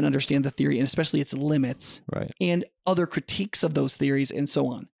really even understand the theory and especially its limits. Right. And other critiques of those theories and so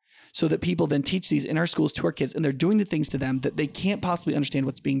on. So that people then teach these in our schools to our kids and they're doing the things to them that they can't possibly understand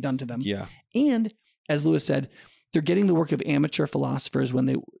what's being done to them. Yeah. And as Lewis said, they're getting the work of amateur philosophers when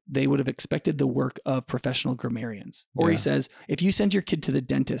they would have expected the work of professional grammarians. Or he says, if you send your kid to the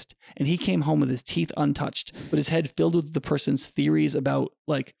dentist and he came home with his teeth untouched, but his head filled with the person's theories about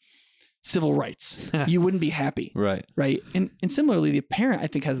like civil rights, you wouldn't be happy. Right. Right. And similarly, the parent, I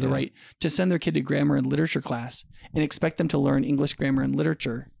think, has the right to send their kid to grammar and literature class and expect them to learn English grammar and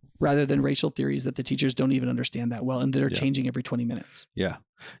literature rather than racial theories that the teachers don't even understand that well and that are changing every 20 minutes. Yeah.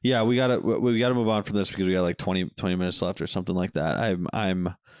 Yeah, we gotta move on from this because we got like 20 minutes left or something like that.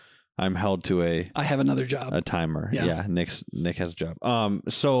 I'm held to I have another job. A timer. Yeah. Nick has a job.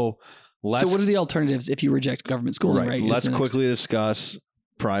 So what are the alternatives if you reject government schooling? Right. Let's quickly discuss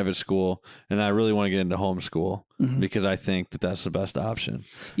private school, and I really want to get into homeschool because I think that that's the best option.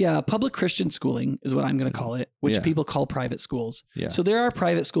 Yeah, public Christian schooling is what I'm going to call it, which people call private schools. Yeah. So there are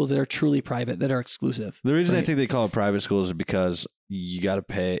private schools that are truly private that are exclusive. The reason I think they call it private schools is because you got to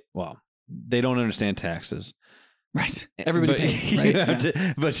pay. Well, they don't understand taxes. Right. Everybody pays,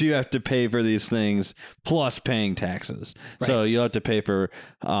 right? But you have to pay for these things plus paying taxes. Right. So you'll have to pay for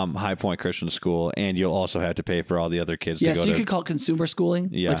High Point Christian School, and you'll also have to pay for all the other kids to go so you could call it consumer schooling,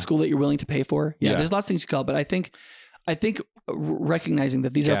 like school that you're willing to pay for. Yeah, there's lots of things you call it, but I think recognizing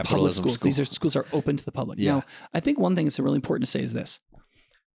that these are public schools, these are schools are open to the public. Yeah. Now, I think one thing that's really important to say is this.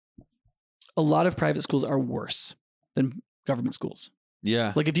 A lot of private schools are worse than government schools.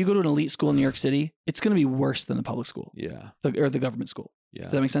 Yeah. Like if you go to an elite school in New York City, it's going to be worse than the public school. Yeah. Or the government school. Yeah.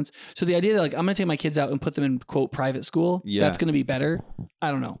 Does that make sense? So the idea that like, I'm going to take my kids out and put them in quote private school. Yeah. That's going to be better.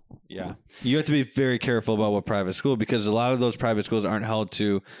 I don't know. Yeah. You have to be very careful about what private school, because a lot of those private schools aren't held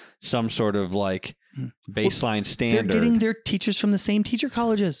to some sort of like baseline standard. They're getting their teachers from the same teacher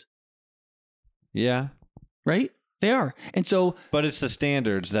colleges. Yeah. Right. They are. And so, but it's the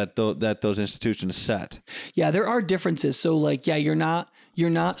standards that those institutions set. Yeah, there are differences. So like, yeah, you're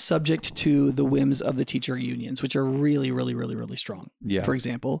not subject to the whims of the teacher unions, which are really, really, really, really strong. Yeah. For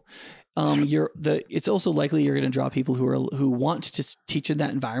example, it's also likely you're going to draw people who want to teach in that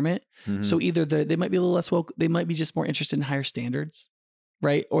environment. Mm-hmm. So either they might be a little less woke, they might be just more interested in higher standards,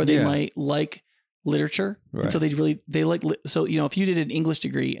 right? Or they might like literature. Right. And so they like, so, you know, if you did an English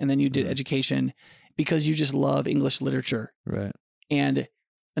degree and then you did education because you just love English literature. Right. And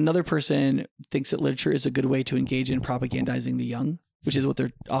another person thinks that literature is a good way to engage in propagandizing the young, which is what they're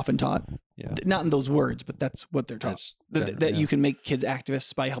often taught. Yeah. Not in those words, but that's what they're taught. That you can make kids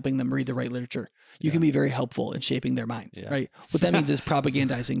activists by helping them read the right literature. You can be very helpful in shaping their minds, right? What that means is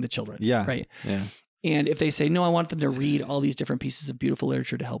propagandizing the children. Yeah. Right. Yeah. And if they say, no, I want them to read all these different pieces of beautiful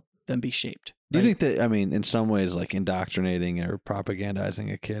literature to help them be shaped. Do you think that, I mean, in some ways, like indoctrinating or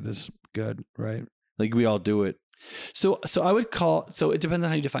propagandizing a kid is good, right? Like we all do it. So I would so it depends on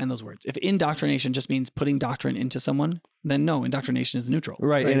how you define those words. If indoctrination just means putting doctrine into someone, then no, indoctrination is neutral.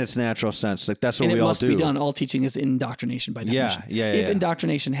 Right. In its natural sense. Like that's what we all do. And it must be done. All teaching is indoctrination by definition. If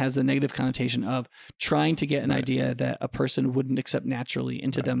indoctrination has the negative connotation of trying to get an idea that a person wouldn't accept naturally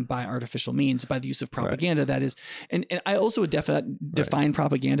into them by artificial means, by the use of propaganda, that is, and I also would define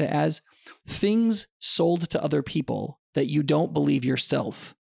propaganda as things sold to other people that you don't believe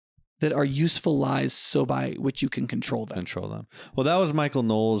yourself, that are useful lies, so by which you can control them. Well, that was Michael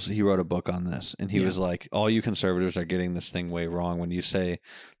Knowles. He wrote a book on this, and he was like, all you conservatives are getting this thing way wrong when you say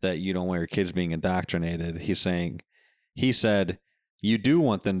that you don't want your kids being indoctrinated. He said, you do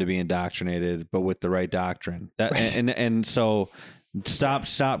want them to be indoctrinated, but with the right doctrine. And so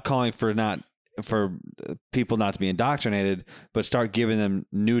stop calling for people not to be indoctrinated, but start giving them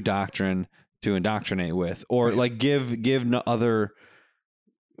new doctrine to indoctrinate with, or like give other.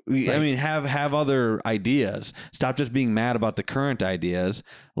 I mean, have other ideas. Stop just being mad about the current ideas.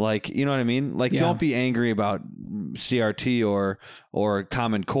 Like, you know what I mean? Like, don't be angry about CRT or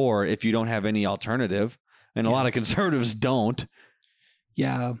Common Core if you don't have any alternative. And a lot of conservatives don't.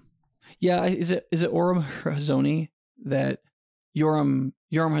 Yeah. Yeah. Is it Yoram Hazony that Yoram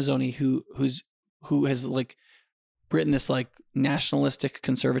Hazony who has like written this like nationalistic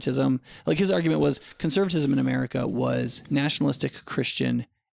conservatism? Like his argument was conservatism in America was nationalistic, Christian,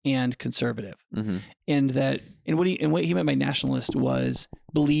 and conservative. Mm-hmm. And what he meant by nationalist was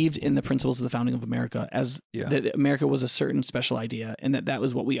believed in the principles of the founding of America as that America was a certain special idea, and that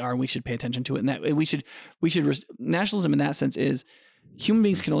was what we are, and we should pay attention to it. And that we should nationalism in that sense is human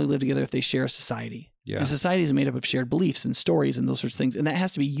beings can only live together if they share a society. Yeah. And society is made up of shared beliefs and stories and those sorts of things. And that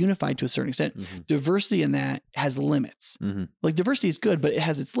has to be unified to a certain extent. Mm-hmm. Diversity in that has limits. Mm-hmm. Like diversity is good, but it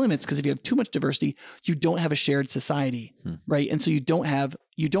has its limits because if you have too much diversity, you don't have a shared society, right? And so you don't have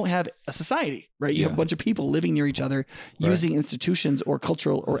a society, right? You have a bunch of people living near each other, using institutions or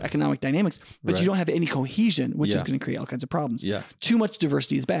cultural or economic dynamics, but you don't have any cohesion, which is going to create all kinds of problems. Yeah. Too much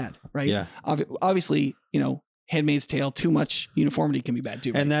diversity is bad, right? Yeah. Obviously, you know, Handmaid's Tale, too much uniformity can be bad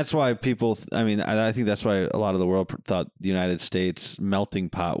too. Right? And that's why people, I think that's why a lot of the world thought the United States melting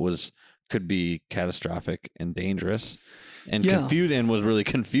pot could be catastrophic and dangerous and confused, and was really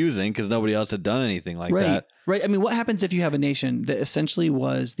confusing because nobody else had done anything like that. Right. I mean, what happens if you have a nation that essentially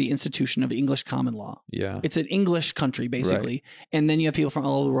was the institution of English common law? Yeah. It's an English country, basically. Right. And then you have people from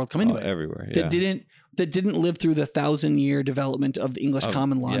all over the world come into it. Everywhere. Yeah. That didn't live through the 1,000-year development of the English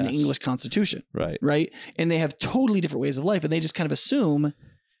common law and the English Constitution. Right. Right. And they have totally different ways of life, and they just kind of assume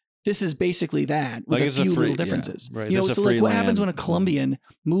this is basically that with a few little differences. Yeah, right. You know, so like what happens when a Colombian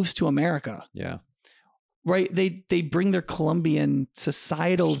moves to America? Yeah. Right. They bring their Colombian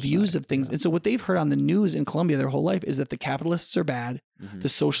societal views of things. And so what they've heard on the news in Colombia their whole life is that the capitalists are bad. Mm-hmm. The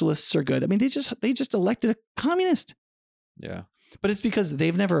socialists are good. I mean, they just elected a communist. Yeah. But it's because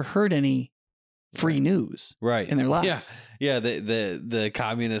they've never heard any free news in their lives. Yeah. The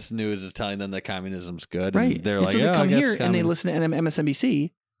communist news is telling them that communism's good. Right. And they're and like, so they come here and they listen to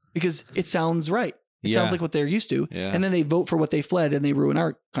MSNBC because it sounds right. It sounds like what they're used to. Yeah. And then they vote for what they fled and they ruin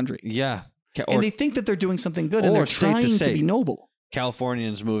our country. Yeah. And they think that they're doing something good and they're trying to be noble.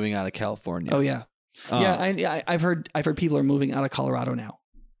 Californians moving out of California. Oh yeah. I've heard people are moving out of Colorado now.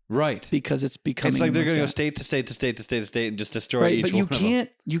 Right. Because it's becoming. It's like they're going to go state to state to state to state to state and just destroy each one. But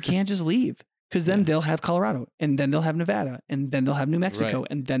you can't just leave because then they'll have Colorado and then they'll have Nevada and then they'll have New Mexico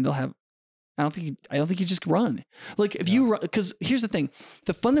and then they'll have. I don't think you just run. Like if you run, because here's the thing,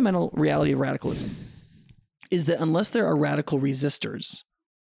 the fundamental reality of radicalism is that unless there are radical resistors,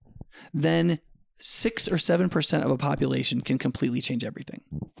 then 6 or 7% of a population can completely change everything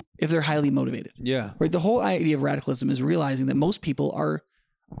if they're highly motivated. Yeah. Right. The whole idea of radicalism is realizing that most people are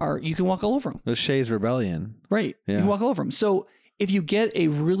you can walk all over them. It was Shays Rebellion. Right. Yeah. You can walk all over them. So if you get a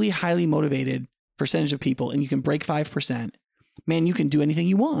really highly motivated percentage of people and you can break 5%, man, you can do anything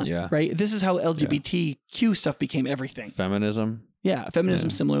you want. Yeah. Right. This is how LGBTQ stuff became everything. Feminism. Yeah.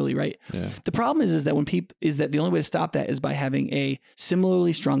 Feminism similarly. Right. Yeah. The problem is that the only way to stop that is by having a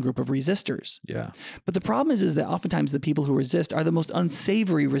similarly strong group of resistors. Yeah. But the problem is that oftentimes the people who resist are the most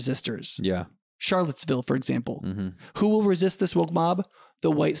unsavory resistors. Yeah. Charlottesville, for example. Mm-hmm. Who will resist this woke mob? The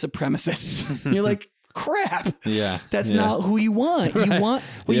white supremacists. You're like, crap. Yeah. That's not who you want. Right. You want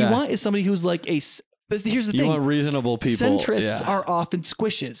you want is somebody who's like but here's the thing. You want reasonable people. Centrists are often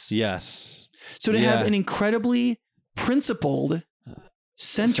squishes. Yes. So to have an incredibly principled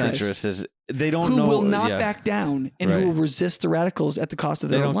centrist is, they don't who know, will not back down and who will resist the radicals at the cost of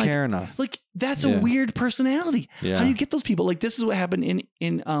their own life. They don't care enough. Like that's a weird personality. Yeah. How do you get those people? Like this is what happened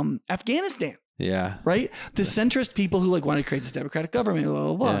in Afghanistan. Yeah. Right? The centrist people who like want to create this democratic government, blah,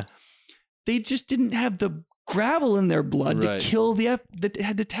 blah, blah. Yeah. They just didn't have the gravel in their blood to kill the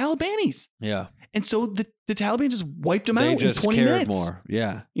Talibanis. Yeah. And so the Taliban just wiped them out in 20 minutes. More.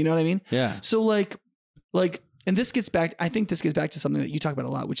 Yeah. You know what I mean? Yeah. So like, and this gets back, I think this gets back to something that you talk about a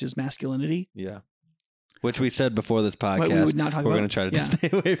lot, which is masculinity. Yeah. Which we said before this podcast. We would not talk We're about. We're going to try to stay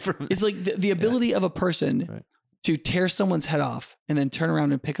away from it. It's like the ability of a person to tear someone's head off and then turn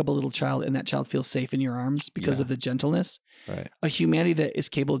around and pick up a little child and that child feels safe in your arms because of the gentleness. Right. A humanity that is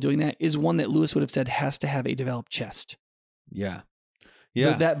capable of doing that is one that Lewis would have said has to have a developed chest. Yeah.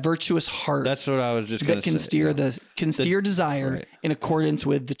 Yeah. That virtuous heart. That's what I was just going to say. That can steer desire in accordance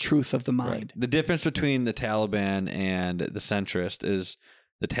with the truth of the mind. Right. The difference between the Taliban and the centrist is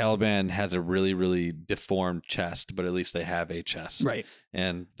the Taliban has a really, really deformed chest, but at least they have a chest. Right.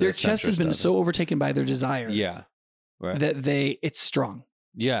 And their chest has been so overtaken by their desire. Yeah. Right. That it's strong.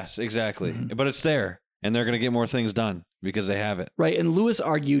 Yes, exactly. Mm-hmm. But it's there and they're going to get more things done because they have it. Right. And Lewis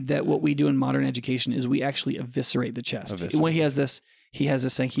argued that what we do in modern education is we actually eviscerate the chest. When he has this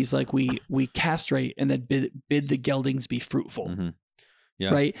saying, he's like, we castrate and then bid the geldings be fruitful. Mm-hmm.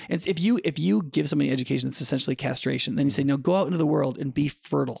 Yeah. Right. And if you give somebody education that's essentially castration, then you say, no, go out into the world and be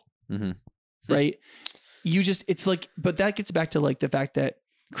fertile. Mm-hmm. Right. It's like, but that gets back to like the fact that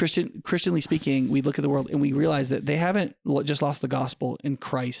Christianly speaking, we look at the world and we realize that they haven't just lost the gospel in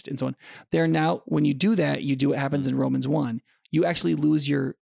Christ and so on. They're now, when you do that, you do what happens in Romans 1. You actually lose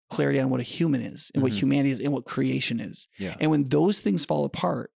your clarity on what a human is and what humanity is and what creation is. Yeah. And when those things fall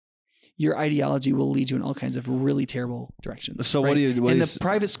apart, your ideology will lead you in all kinds of really terrible directions. So what do you? The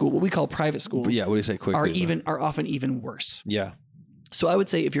private school, what we call private schools, what do you say quickly? Are often even worse. Yeah. So I would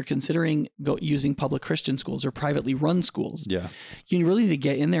say if you're considering using public Christian schools or privately run schools, you really need to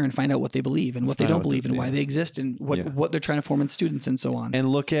get in there and find out what they believe and what they don't believe and why they exist and what they're trying to form in students and so on. And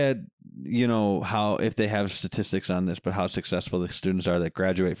look at, how, if they have statistics on this, but how successful the students are that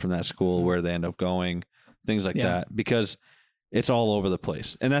graduate from that school, where they end up going, things like that, because it's all over the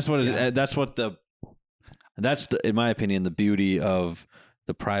place. And that's what that's in my opinion, the beauty of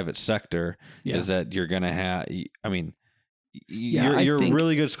the private sector is that you're going to have, your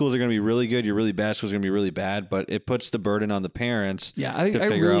really good schools are going to be really good. Your really bad schools are going to be really bad, but it puts the burden on the parents. Yeah. I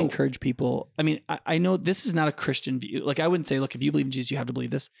really encourage people. I mean, I know this is not a Christian view. Like I wouldn't say, look, if you believe in Jesus, you have to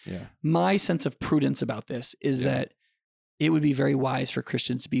believe this. Yeah. My sense of prudence about this is that it would be very wise for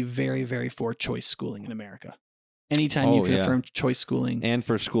Christians to be very, very for choice schooling in America. Anytime you can affirm choice schooling and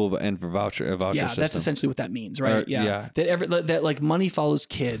for school and for voucher system. That's essentially what that means, right? That like money follows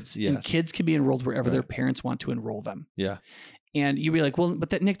kids, and kids can be enrolled wherever their parents want to enroll them. Yeah, and you'd be like, well, but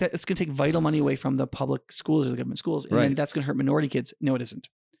that's going to take vital money away from the public schools or the government schools, and then that's going to hurt minority kids. No, it isn't.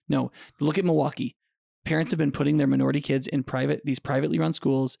 No, look at Milwaukee. Parents have been putting their minority kids in these privately run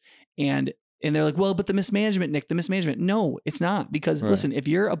schools, and they're like, well, but the mismanagement, Nick, the mismanagement. No, it's not. Because listen, if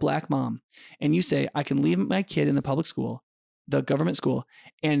you're a black mom and you say, I can leave my kid in the public school, the government school,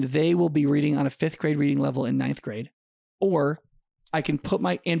 and they will be reading on a 5th grade reading level in 9th grade, or I can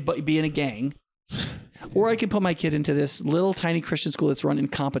be in a gang, or I can put my kid into this little tiny Christian school that's run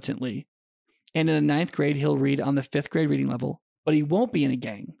incompetently. And in the 9th grade, he'll read on the 5th grade reading level, but he won't be in a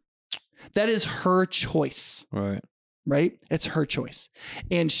gang. That is her choice. Right? It's her choice.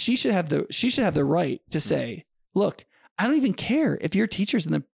 And she should have the right to say, look, I don't even care if your teachers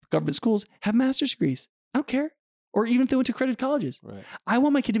in the government schools have master's degrees. I don't care. Or even if they went to accredited colleges. Right. I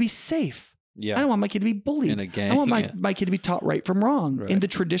want my kid to be safe. Yeah. I don't want my kid to be bullied. In a gang. I want my kid to be taught right from wrong in the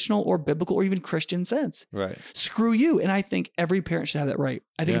traditional or biblical or even Christian sense. Right. Screw you. And I think every parent should have that right.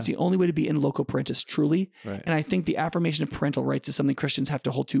 I think it's the only way to be in loco parentis truly. Right. And I think the affirmation of parental rights is something Christians have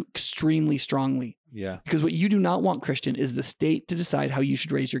to hold to extremely strongly. Yeah. Because what you do not want, Christian, is the state to decide how you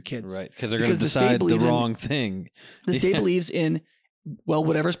should raise your kids. Right. Because they're going to decide the wrong thing. The state believes in well,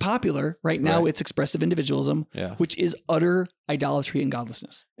 whatever's popular right now, it's expressive individualism, which is utter idolatry and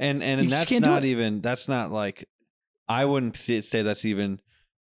godlessness. And that's not even, that's not like, I wouldn't say that's even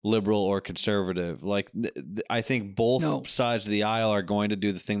liberal or conservative. Like, I think both sides of the aisle are going to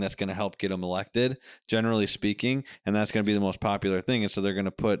do the thing that's going to help get them elected, generally speaking, and that's going to be the most popular thing. And so they're going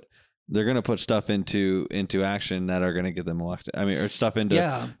to put stuff into action that are going to get them elected. I mean, or stuff into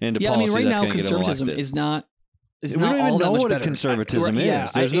policy. I mean, right now conservatism is not. We don't even know what conservatism is. Yeah,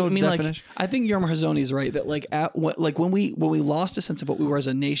 There's no definition. Like, I think Yorma Hazoni is right that when we lost a sense of what we were as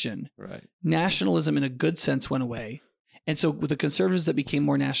a nation, nationalism in a good sense went away. And so with the conservatives that became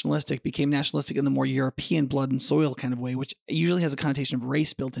nationalistic in the more European blood and soil kind of way, which usually has a connotation of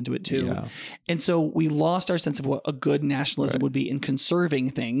race built into it too. Yeah. And so we lost our sense of what a good nationalism would be in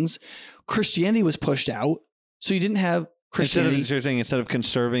conserving things. Christianity was pushed out. So you didn't have Christianity. Instead of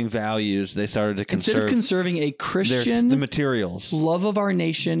conserving values, they started to conserve. Instead of conserving a Christian the materials, love of our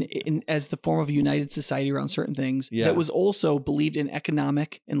nation as the form of a united society around certain things that was also believed in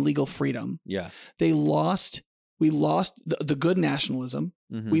economic and legal freedom. Yeah. We lost the good nationalism.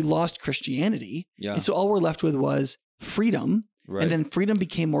 Mm-hmm. We lost Christianity. Yeah. And so all we're left with was freedom. Right. And then freedom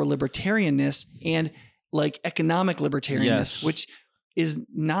became more libertarianness and like economic libertarianness, which is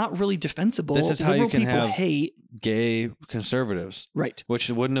not really defensible. This is how you can have hate gay conservatives. Right. Which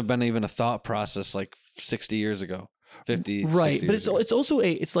wouldn't have been even a thought process like 60 years ago. 50. Right. But it's also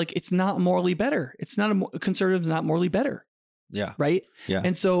it's not morally better. It's not conservatives not morally better. Yeah. Right. Yeah.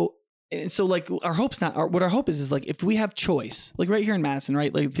 And so like our hope is like if we have choice, like right here in Madison,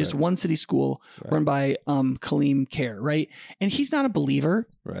 right? Like just one city school run by Kaleem Care, right? And he's not a believer.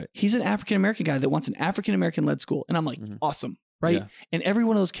 Right. He's an African-American guy that wants an African-American led school. And I'm like, awesome. Right. Yeah. And every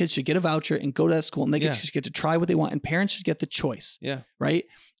one of those kids should get a voucher and go to that school and they just get to try what they want. And parents should get the choice. Yeah. Right.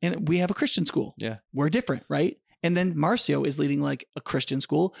 And we have a Christian school. Yeah. We're different. Right. And then Marcio is leading like a Christian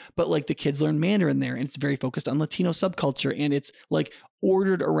school, but like the kids learn Mandarin there and it's very focused on Latino subculture and it's like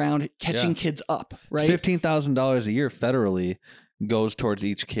ordered around catching kids up, right? $15,000 a year federally goes towards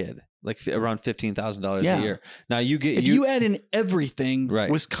each kid, like around $15,000 a year. Now if you add in everything,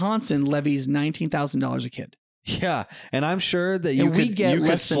 Wisconsin levies $19,000 a kid. Yeah. And I'm sure that you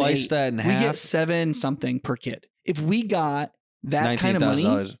could slice that in half. We get 7 something per kid. If we got that kind of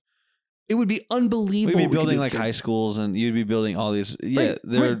money, it would be unbelievable. We'd be building like high schools and you'd be building all these. Yeah.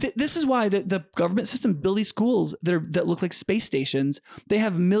 Right. This is why the government system build these schools that look like space stations. They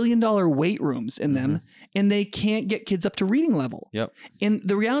have $1 million weight rooms in them and they can't get kids up to reading level. Yep. And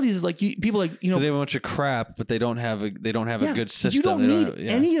the reality is like people like, they have a bunch of crap, but they don't have a good system. You don't need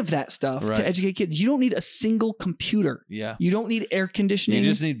any of that stuff to educate kids. You don't need a single computer. Yeah. You don't need air conditioning. You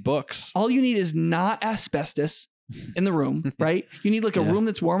just need books. All you need is not asbestos in the room, right? You need like a room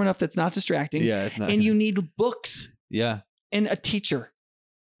that's warm enough that's not distracting. Yeah. And you need books. Yeah. And a teacher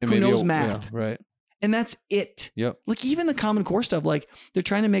who knows math. Yeah, right. And that's it. Yep. Like even the Common Core stuff, like they're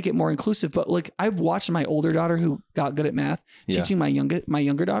trying to make it more inclusive. But like I've watched my older daughter who got good at math teaching my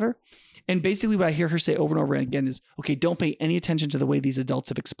younger daughter. And basically what I hear her say over and over again is, okay, don't pay any attention to the way these adults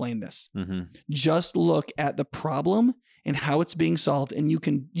have explained this. Mm-hmm. Just look at the problem and how it's being solved. And you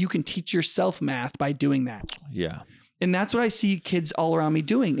can teach yourself math by doing that. Yeah. And that's what I see kids all around me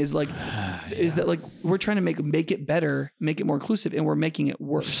doing is like, is that like, we're trying to make it better, make it more inclusive, and we're making it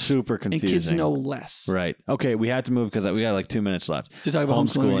worse. Super confusing. And kids know less. Right. Okay. We have to move because we got like 2 minutes left. To talk about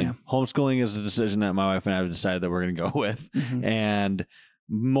homeschooling. Yeah. Homeschooling is a decision that my wife and I have decided that we're going to go with. Mm-hmm. And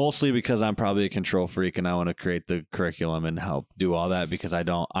mostly because I'm probably a control freak and I want to create the curriculum and help do all that because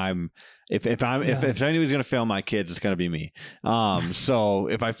if anybody's going to fail my kids, it's going to be me. So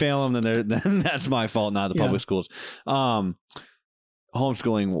if I fail them, then that's my fault, not the public schools.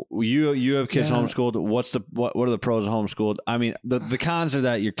 Homeschooling, you have kids homeschooled. What are the pros of homeschooled? I mean, the cons are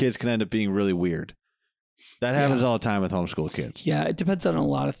that your kids can end up being really weird. That happens all the time with homeschool kids. Yeah, it depends on a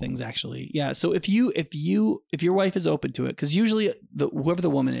lot of things, actually. Yeah, so if your wife is open to it, because usually whoever the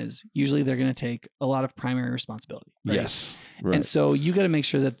woman is, usually they're going to take a lot of primary responsibility. Right? Yes, right. And so you got to make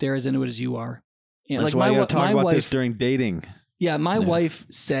sure that they're as into it as you are. And that's why you got to talk about this during dating. Yeah, my wife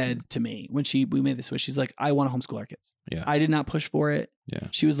said to me when we made this switch, she's like, I want to homeschool our kids. Yeah, I did not push for it. Yeah,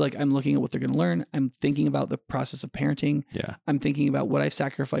 she was like, I'm looking at what they're going to learn. I'm thinking about the process of parenting. Yeah, I'm thinking about what I've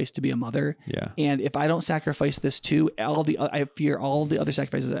sacrificed to be a mother. Yeah, and if I don't sacrifice this too, I fear all the other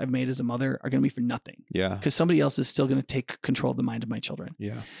sacrifices I've made as a mother are going to be for nothing. Yeah, because somebody else is still going to take control of the mind of my children.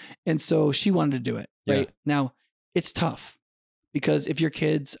 Yeah, and so she wanted to do it. Right now, it's tough because if your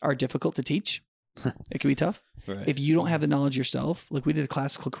kids are difficult to teach. It can be tough. Right. If you don't have the knowledge yourself, like we did a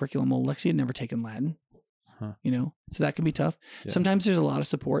classical curriculum. Well, Lexi had never taken Latin, so that can be tough. Yeah. Sometimes there's a lot of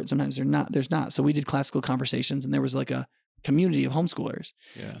support. Sometimes there's not. So we did classical conversations and there was like a community of homeschoolers.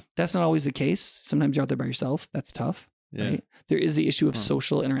 Yeah. That's not always the case. Sometimes you're out there by yourself. That's tough. Yeah. Right? There is the issue of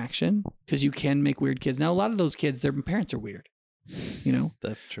social interaction because you can make weird kids. Now, a lot of those kids, their parents are weird. You know?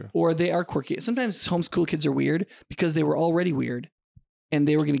 That's true. Or they are quirky. Sometimes homeschool kids are weird because they were already weird and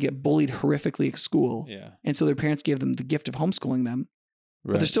they were going to get bullied horrifically at school. Yeah. And so their parents gave them the gift of homeschooling them.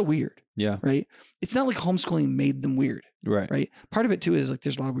 But they're still weird. Yeah. Right? It's not like homeschooling made them weird. Right. Part of it too is like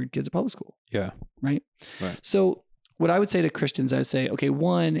there's a lot of weird kids at public school. Yeah. Right. So what I would say to Christians, I would say, okay,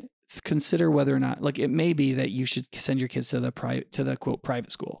 one, consider whether or not, like, it may be that you should send your kids to the quote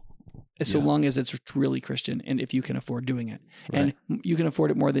private school, so long as it's really Christian and if you can afford doing it. And you can afford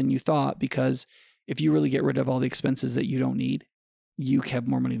it more than you thought, because if you really get rid of all the expenses that you don't need, you have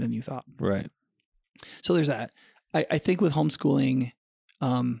more money than you thought. Right. So there's that. I think with homeschooling,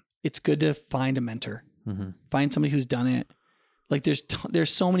 it's good to find a mentor, find somebody who's done it. Like there's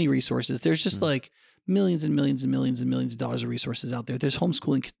so many resources. There's just like millions and millions and millions and millions of dollars of resources out there. There's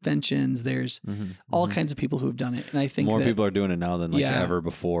homeschooling conventions. There's all kinds of people who have done it. And I think more people are doing it now than like ever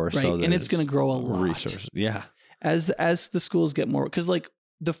before. Right. So and it's going to grow a lot. Resources. Yeah. As the schools get more, because like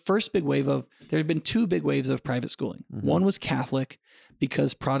the first big wave there have been two big waves of private schooling. One was Catholic,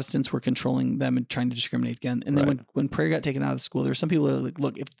 because Protestants were controlling them and trying to discriminate again. And then when prayer got taken out of the school, there were some people that were like,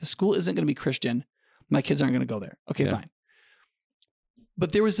 look, if the school isn't going to be Christian, my kids aren't going to go there. Okay, fine.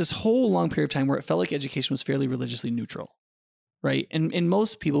 But there was this whole long period of time where it felt like education was fairly religiously neutral, right? And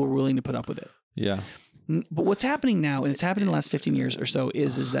most people were willing to put up with it. Yeah. But what's happening now, and it's happened in the last 15 years or so,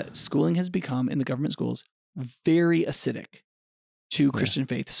 is that schooling has become, in the government schools, very acidic to Christian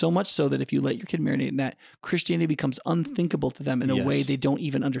faith. So much so that if you let your kid marinate in that, Christianity becomes unthinkable to them in a way they don't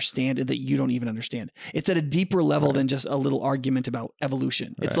even understand and that you don't even understand. It's at a deeper level than just a little argument about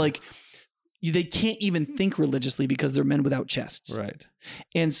evolution. It's like they can't even think religiously because they're men without chests. Right.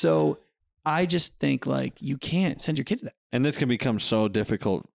 And so I just think like you can't send your kid to that. And this can become so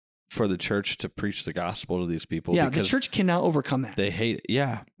difficult for the church to preach the gospel to these people. Yeah, the church cannot overcome that. They hate it.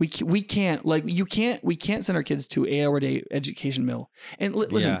 Yeah. We can't, like, we can't send our kids to 8-hour day education mill. And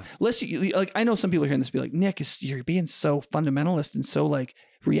listen, like, I know some people hearing this be like, Nick, you're being so fundamentalist and so like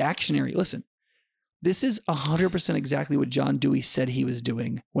reactionary. Listen, this is 100% exactly what John Dewey said he was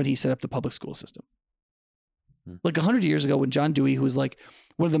doing when he set up the public school system. Like 100 years ago, when John Dewey, who was like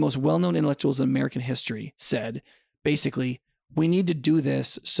one of the most well-known intellectuals in American history, said, basically, we need to do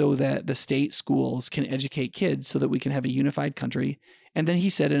this so that the state schools can educate kids so that we can have a unified country. And then he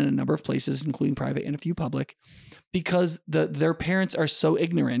said in a number of places, including private and a few public, because their parents are so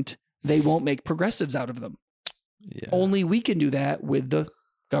ignorant, they won't make progressives out of them. Yeah. Only we can do that with the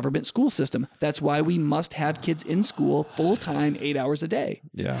government school system. That's why we must have kids in school full time, 8 hours a day.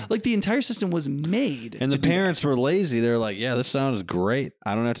 Yeah. Like the entire system was made. And the parents were lazy. They're like, yeah, this sounds great.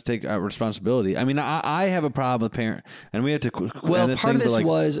 I don't have to take responsibility. I mean, I have a problem with parent, and we have to. Well, part of this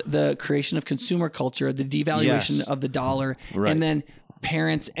was the creation of consumer culture, the devaluation of the dollar, and then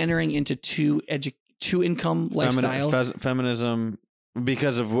parents entering into two income lifestyle. Feminism,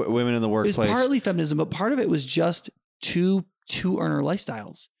 because of women in the workplace. It was partly feminism, but part of it was just two earner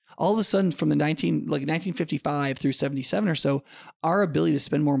lifestyles. All of a sudden, from the 1955 through 77 or so, our ability to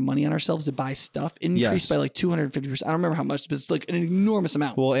spend more money on ourselves to buy stuff increased by like 250%. I don't remember how much, but it's like an enormous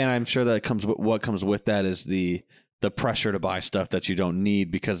amount. Well, and I'm sure that what comes with that is the pressure to buy stuff that you don't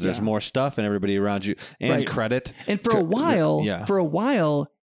need because there's more stuff and everybody around you and credit. And for a while,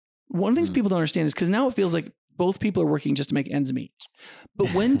 one of the things people don't understand is because now it feels like both people are working just to make ends meet.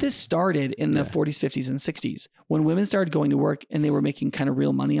 But when this started in the 40s, 50s, and 60s, when women started going to work and they were making kind of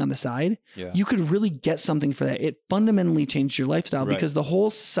real money on the side, you could really get something for that. It fundamentally changed your lifestyle because the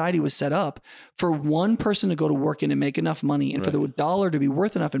whole society was set up for one person to go to work and to make enough money and for the dollar to be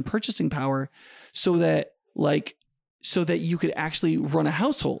worth enough in purchasing power so that you could actually run a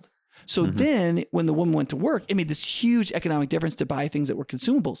household. So then when the woman went to work, it made this huge economic difference to buy things that were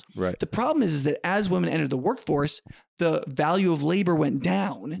consumables. Right. The problem is that as women entered the workforce, the value of labor went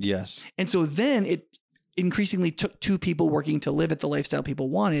down. Yes. And so then it increasingly took two people working to live at the lifestyle people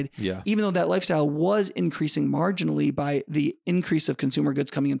wanted. Yeah. Even though that lifestyle was increasing marginally by the increase of consumer goods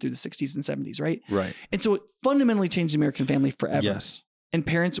coming in through the 60s and 70s, right? Right. And so it fundamentally changed the American family forever. Yes. And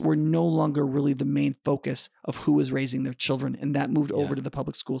parents were no longer really the main focus of who was raising their children. And that moved over to the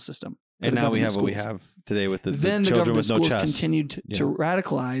public school system. And now we have what we have today with the children government with no schools chest. Continued to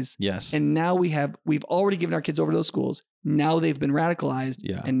radicalize. Yes. And now we've already given our kids over to those schools. Now they've been radicalized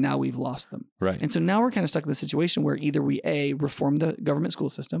and now we've lost them. Right. And so now we're kind of stuck in the situation where either we reform the government school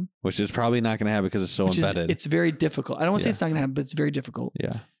system. Which is probably not going to happen because it's so embedded. It's very difficult. I don't want to say it's not going to happen, but it's very difficult.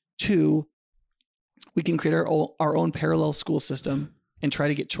 Yeah. 2, we can create our own parallel school system and try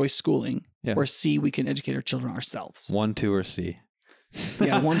to get choice schooling, or C, we can educate our children ourselves. 1, 2, or C.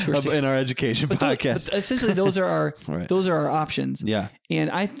 Yeah, 1, 2, or C. In our education podcast. But essentially, those are our right. those are our options. Yeah.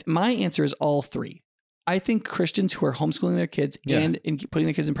 And my answer is all 3. I think Christians who are homeschooling their kids and putting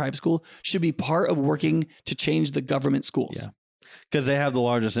their kids in private school should be part of working to change the government schools. Yeah. Because they have the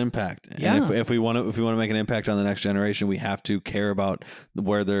largest impact. Yeah. And if we want to make an impact on the next generation, we have to care about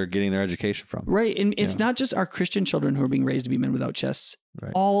where they're getting their education from. Right. And it's not just our Christian children who are being raised to be men without chests.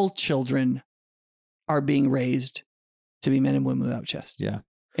 Right. All children are being raised to be men and women without chests. Yeah.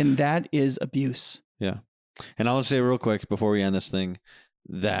 And that is abuse. Yeah. And I'll say real quick before we end this thing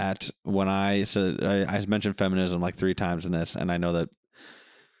that when I mentioned feminism like 3 times in this, and I know that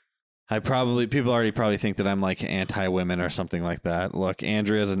people already probably think that I'm like anti-women or something like that. Look,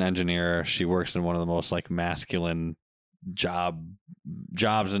 Andrea's an engineer. She works in one of the most like masculine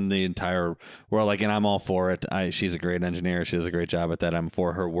jobs in the entire world. Like, and I'm all for it. She's a great engineer. She does a great job at that. I'm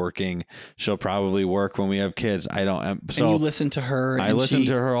for her working. She'll probably work when we have kids. I don't. So and you listen to her. I listen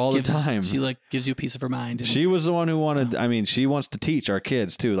to her all the time. She like gives you a piece of her mind. She was the one who wanted. I mean, she wants to teach our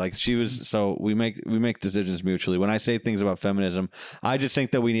kids too. Like she was. So we make decisions mutually. When I say things about feminism, I just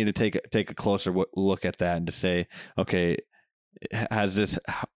think that we need to take a closer look at that and to say, okay, has this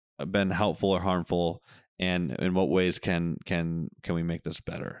been helpful or harmful? And in what ways can we make this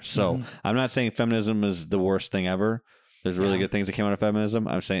better? So I'm not saying feminism is the worst thing ever. There's really good things that came out of feminism.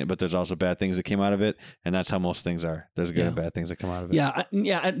 I'm saying, but there's also bad things that came out of it, and that's how most things are. There's good and bad things that come out of it.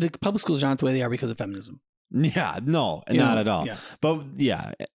 Yeah. The public schools are not the way they are because of feminism. Yeah, no, not at all. Yeah. But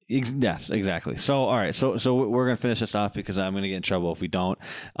yeah, yes, exactly. So all right, so we're gonna finish this off because I'm gonna get in trouble if we don't.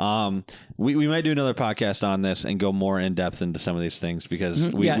 We might do another podcast on this and go more in depth into some of these things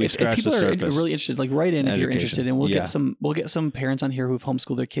because we scratched the surface. If people are really interested, like write in if you're interested, and we'll get some parents on here who've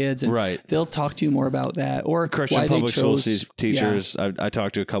homeschooled their kids, and they'll talk to you more about that or Christian public school teachers. Yeah. I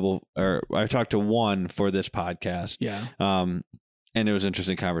talked to a couple, or I talked to one for this podcast. Yeah. And it was an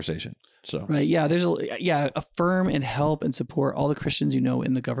interesting conversation. So right, yeah, there's affirm and help and support all the Christians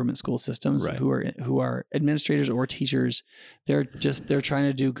in the government school systems who are administrators or teachers. They're trying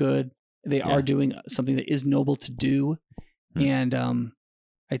to do good. They are doing something that is noble to do, and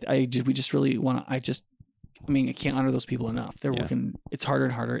we just really want to. I can't honor those people enough. They're working. It's harder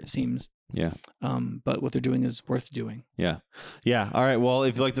and harder, it seems. Yeah. But what they're doing is worth doing. Yeah. Yeah. All right. Well,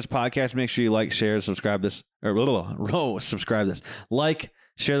 if you like this podcast, make sure you like, share, subscribe this, subscribe this, like,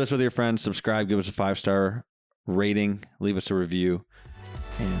 share this with your friends, subscribe, give us a 5-star rating, leave us a review,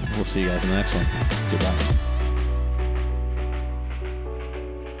 and we'll see you guys in the next one. Goodbye.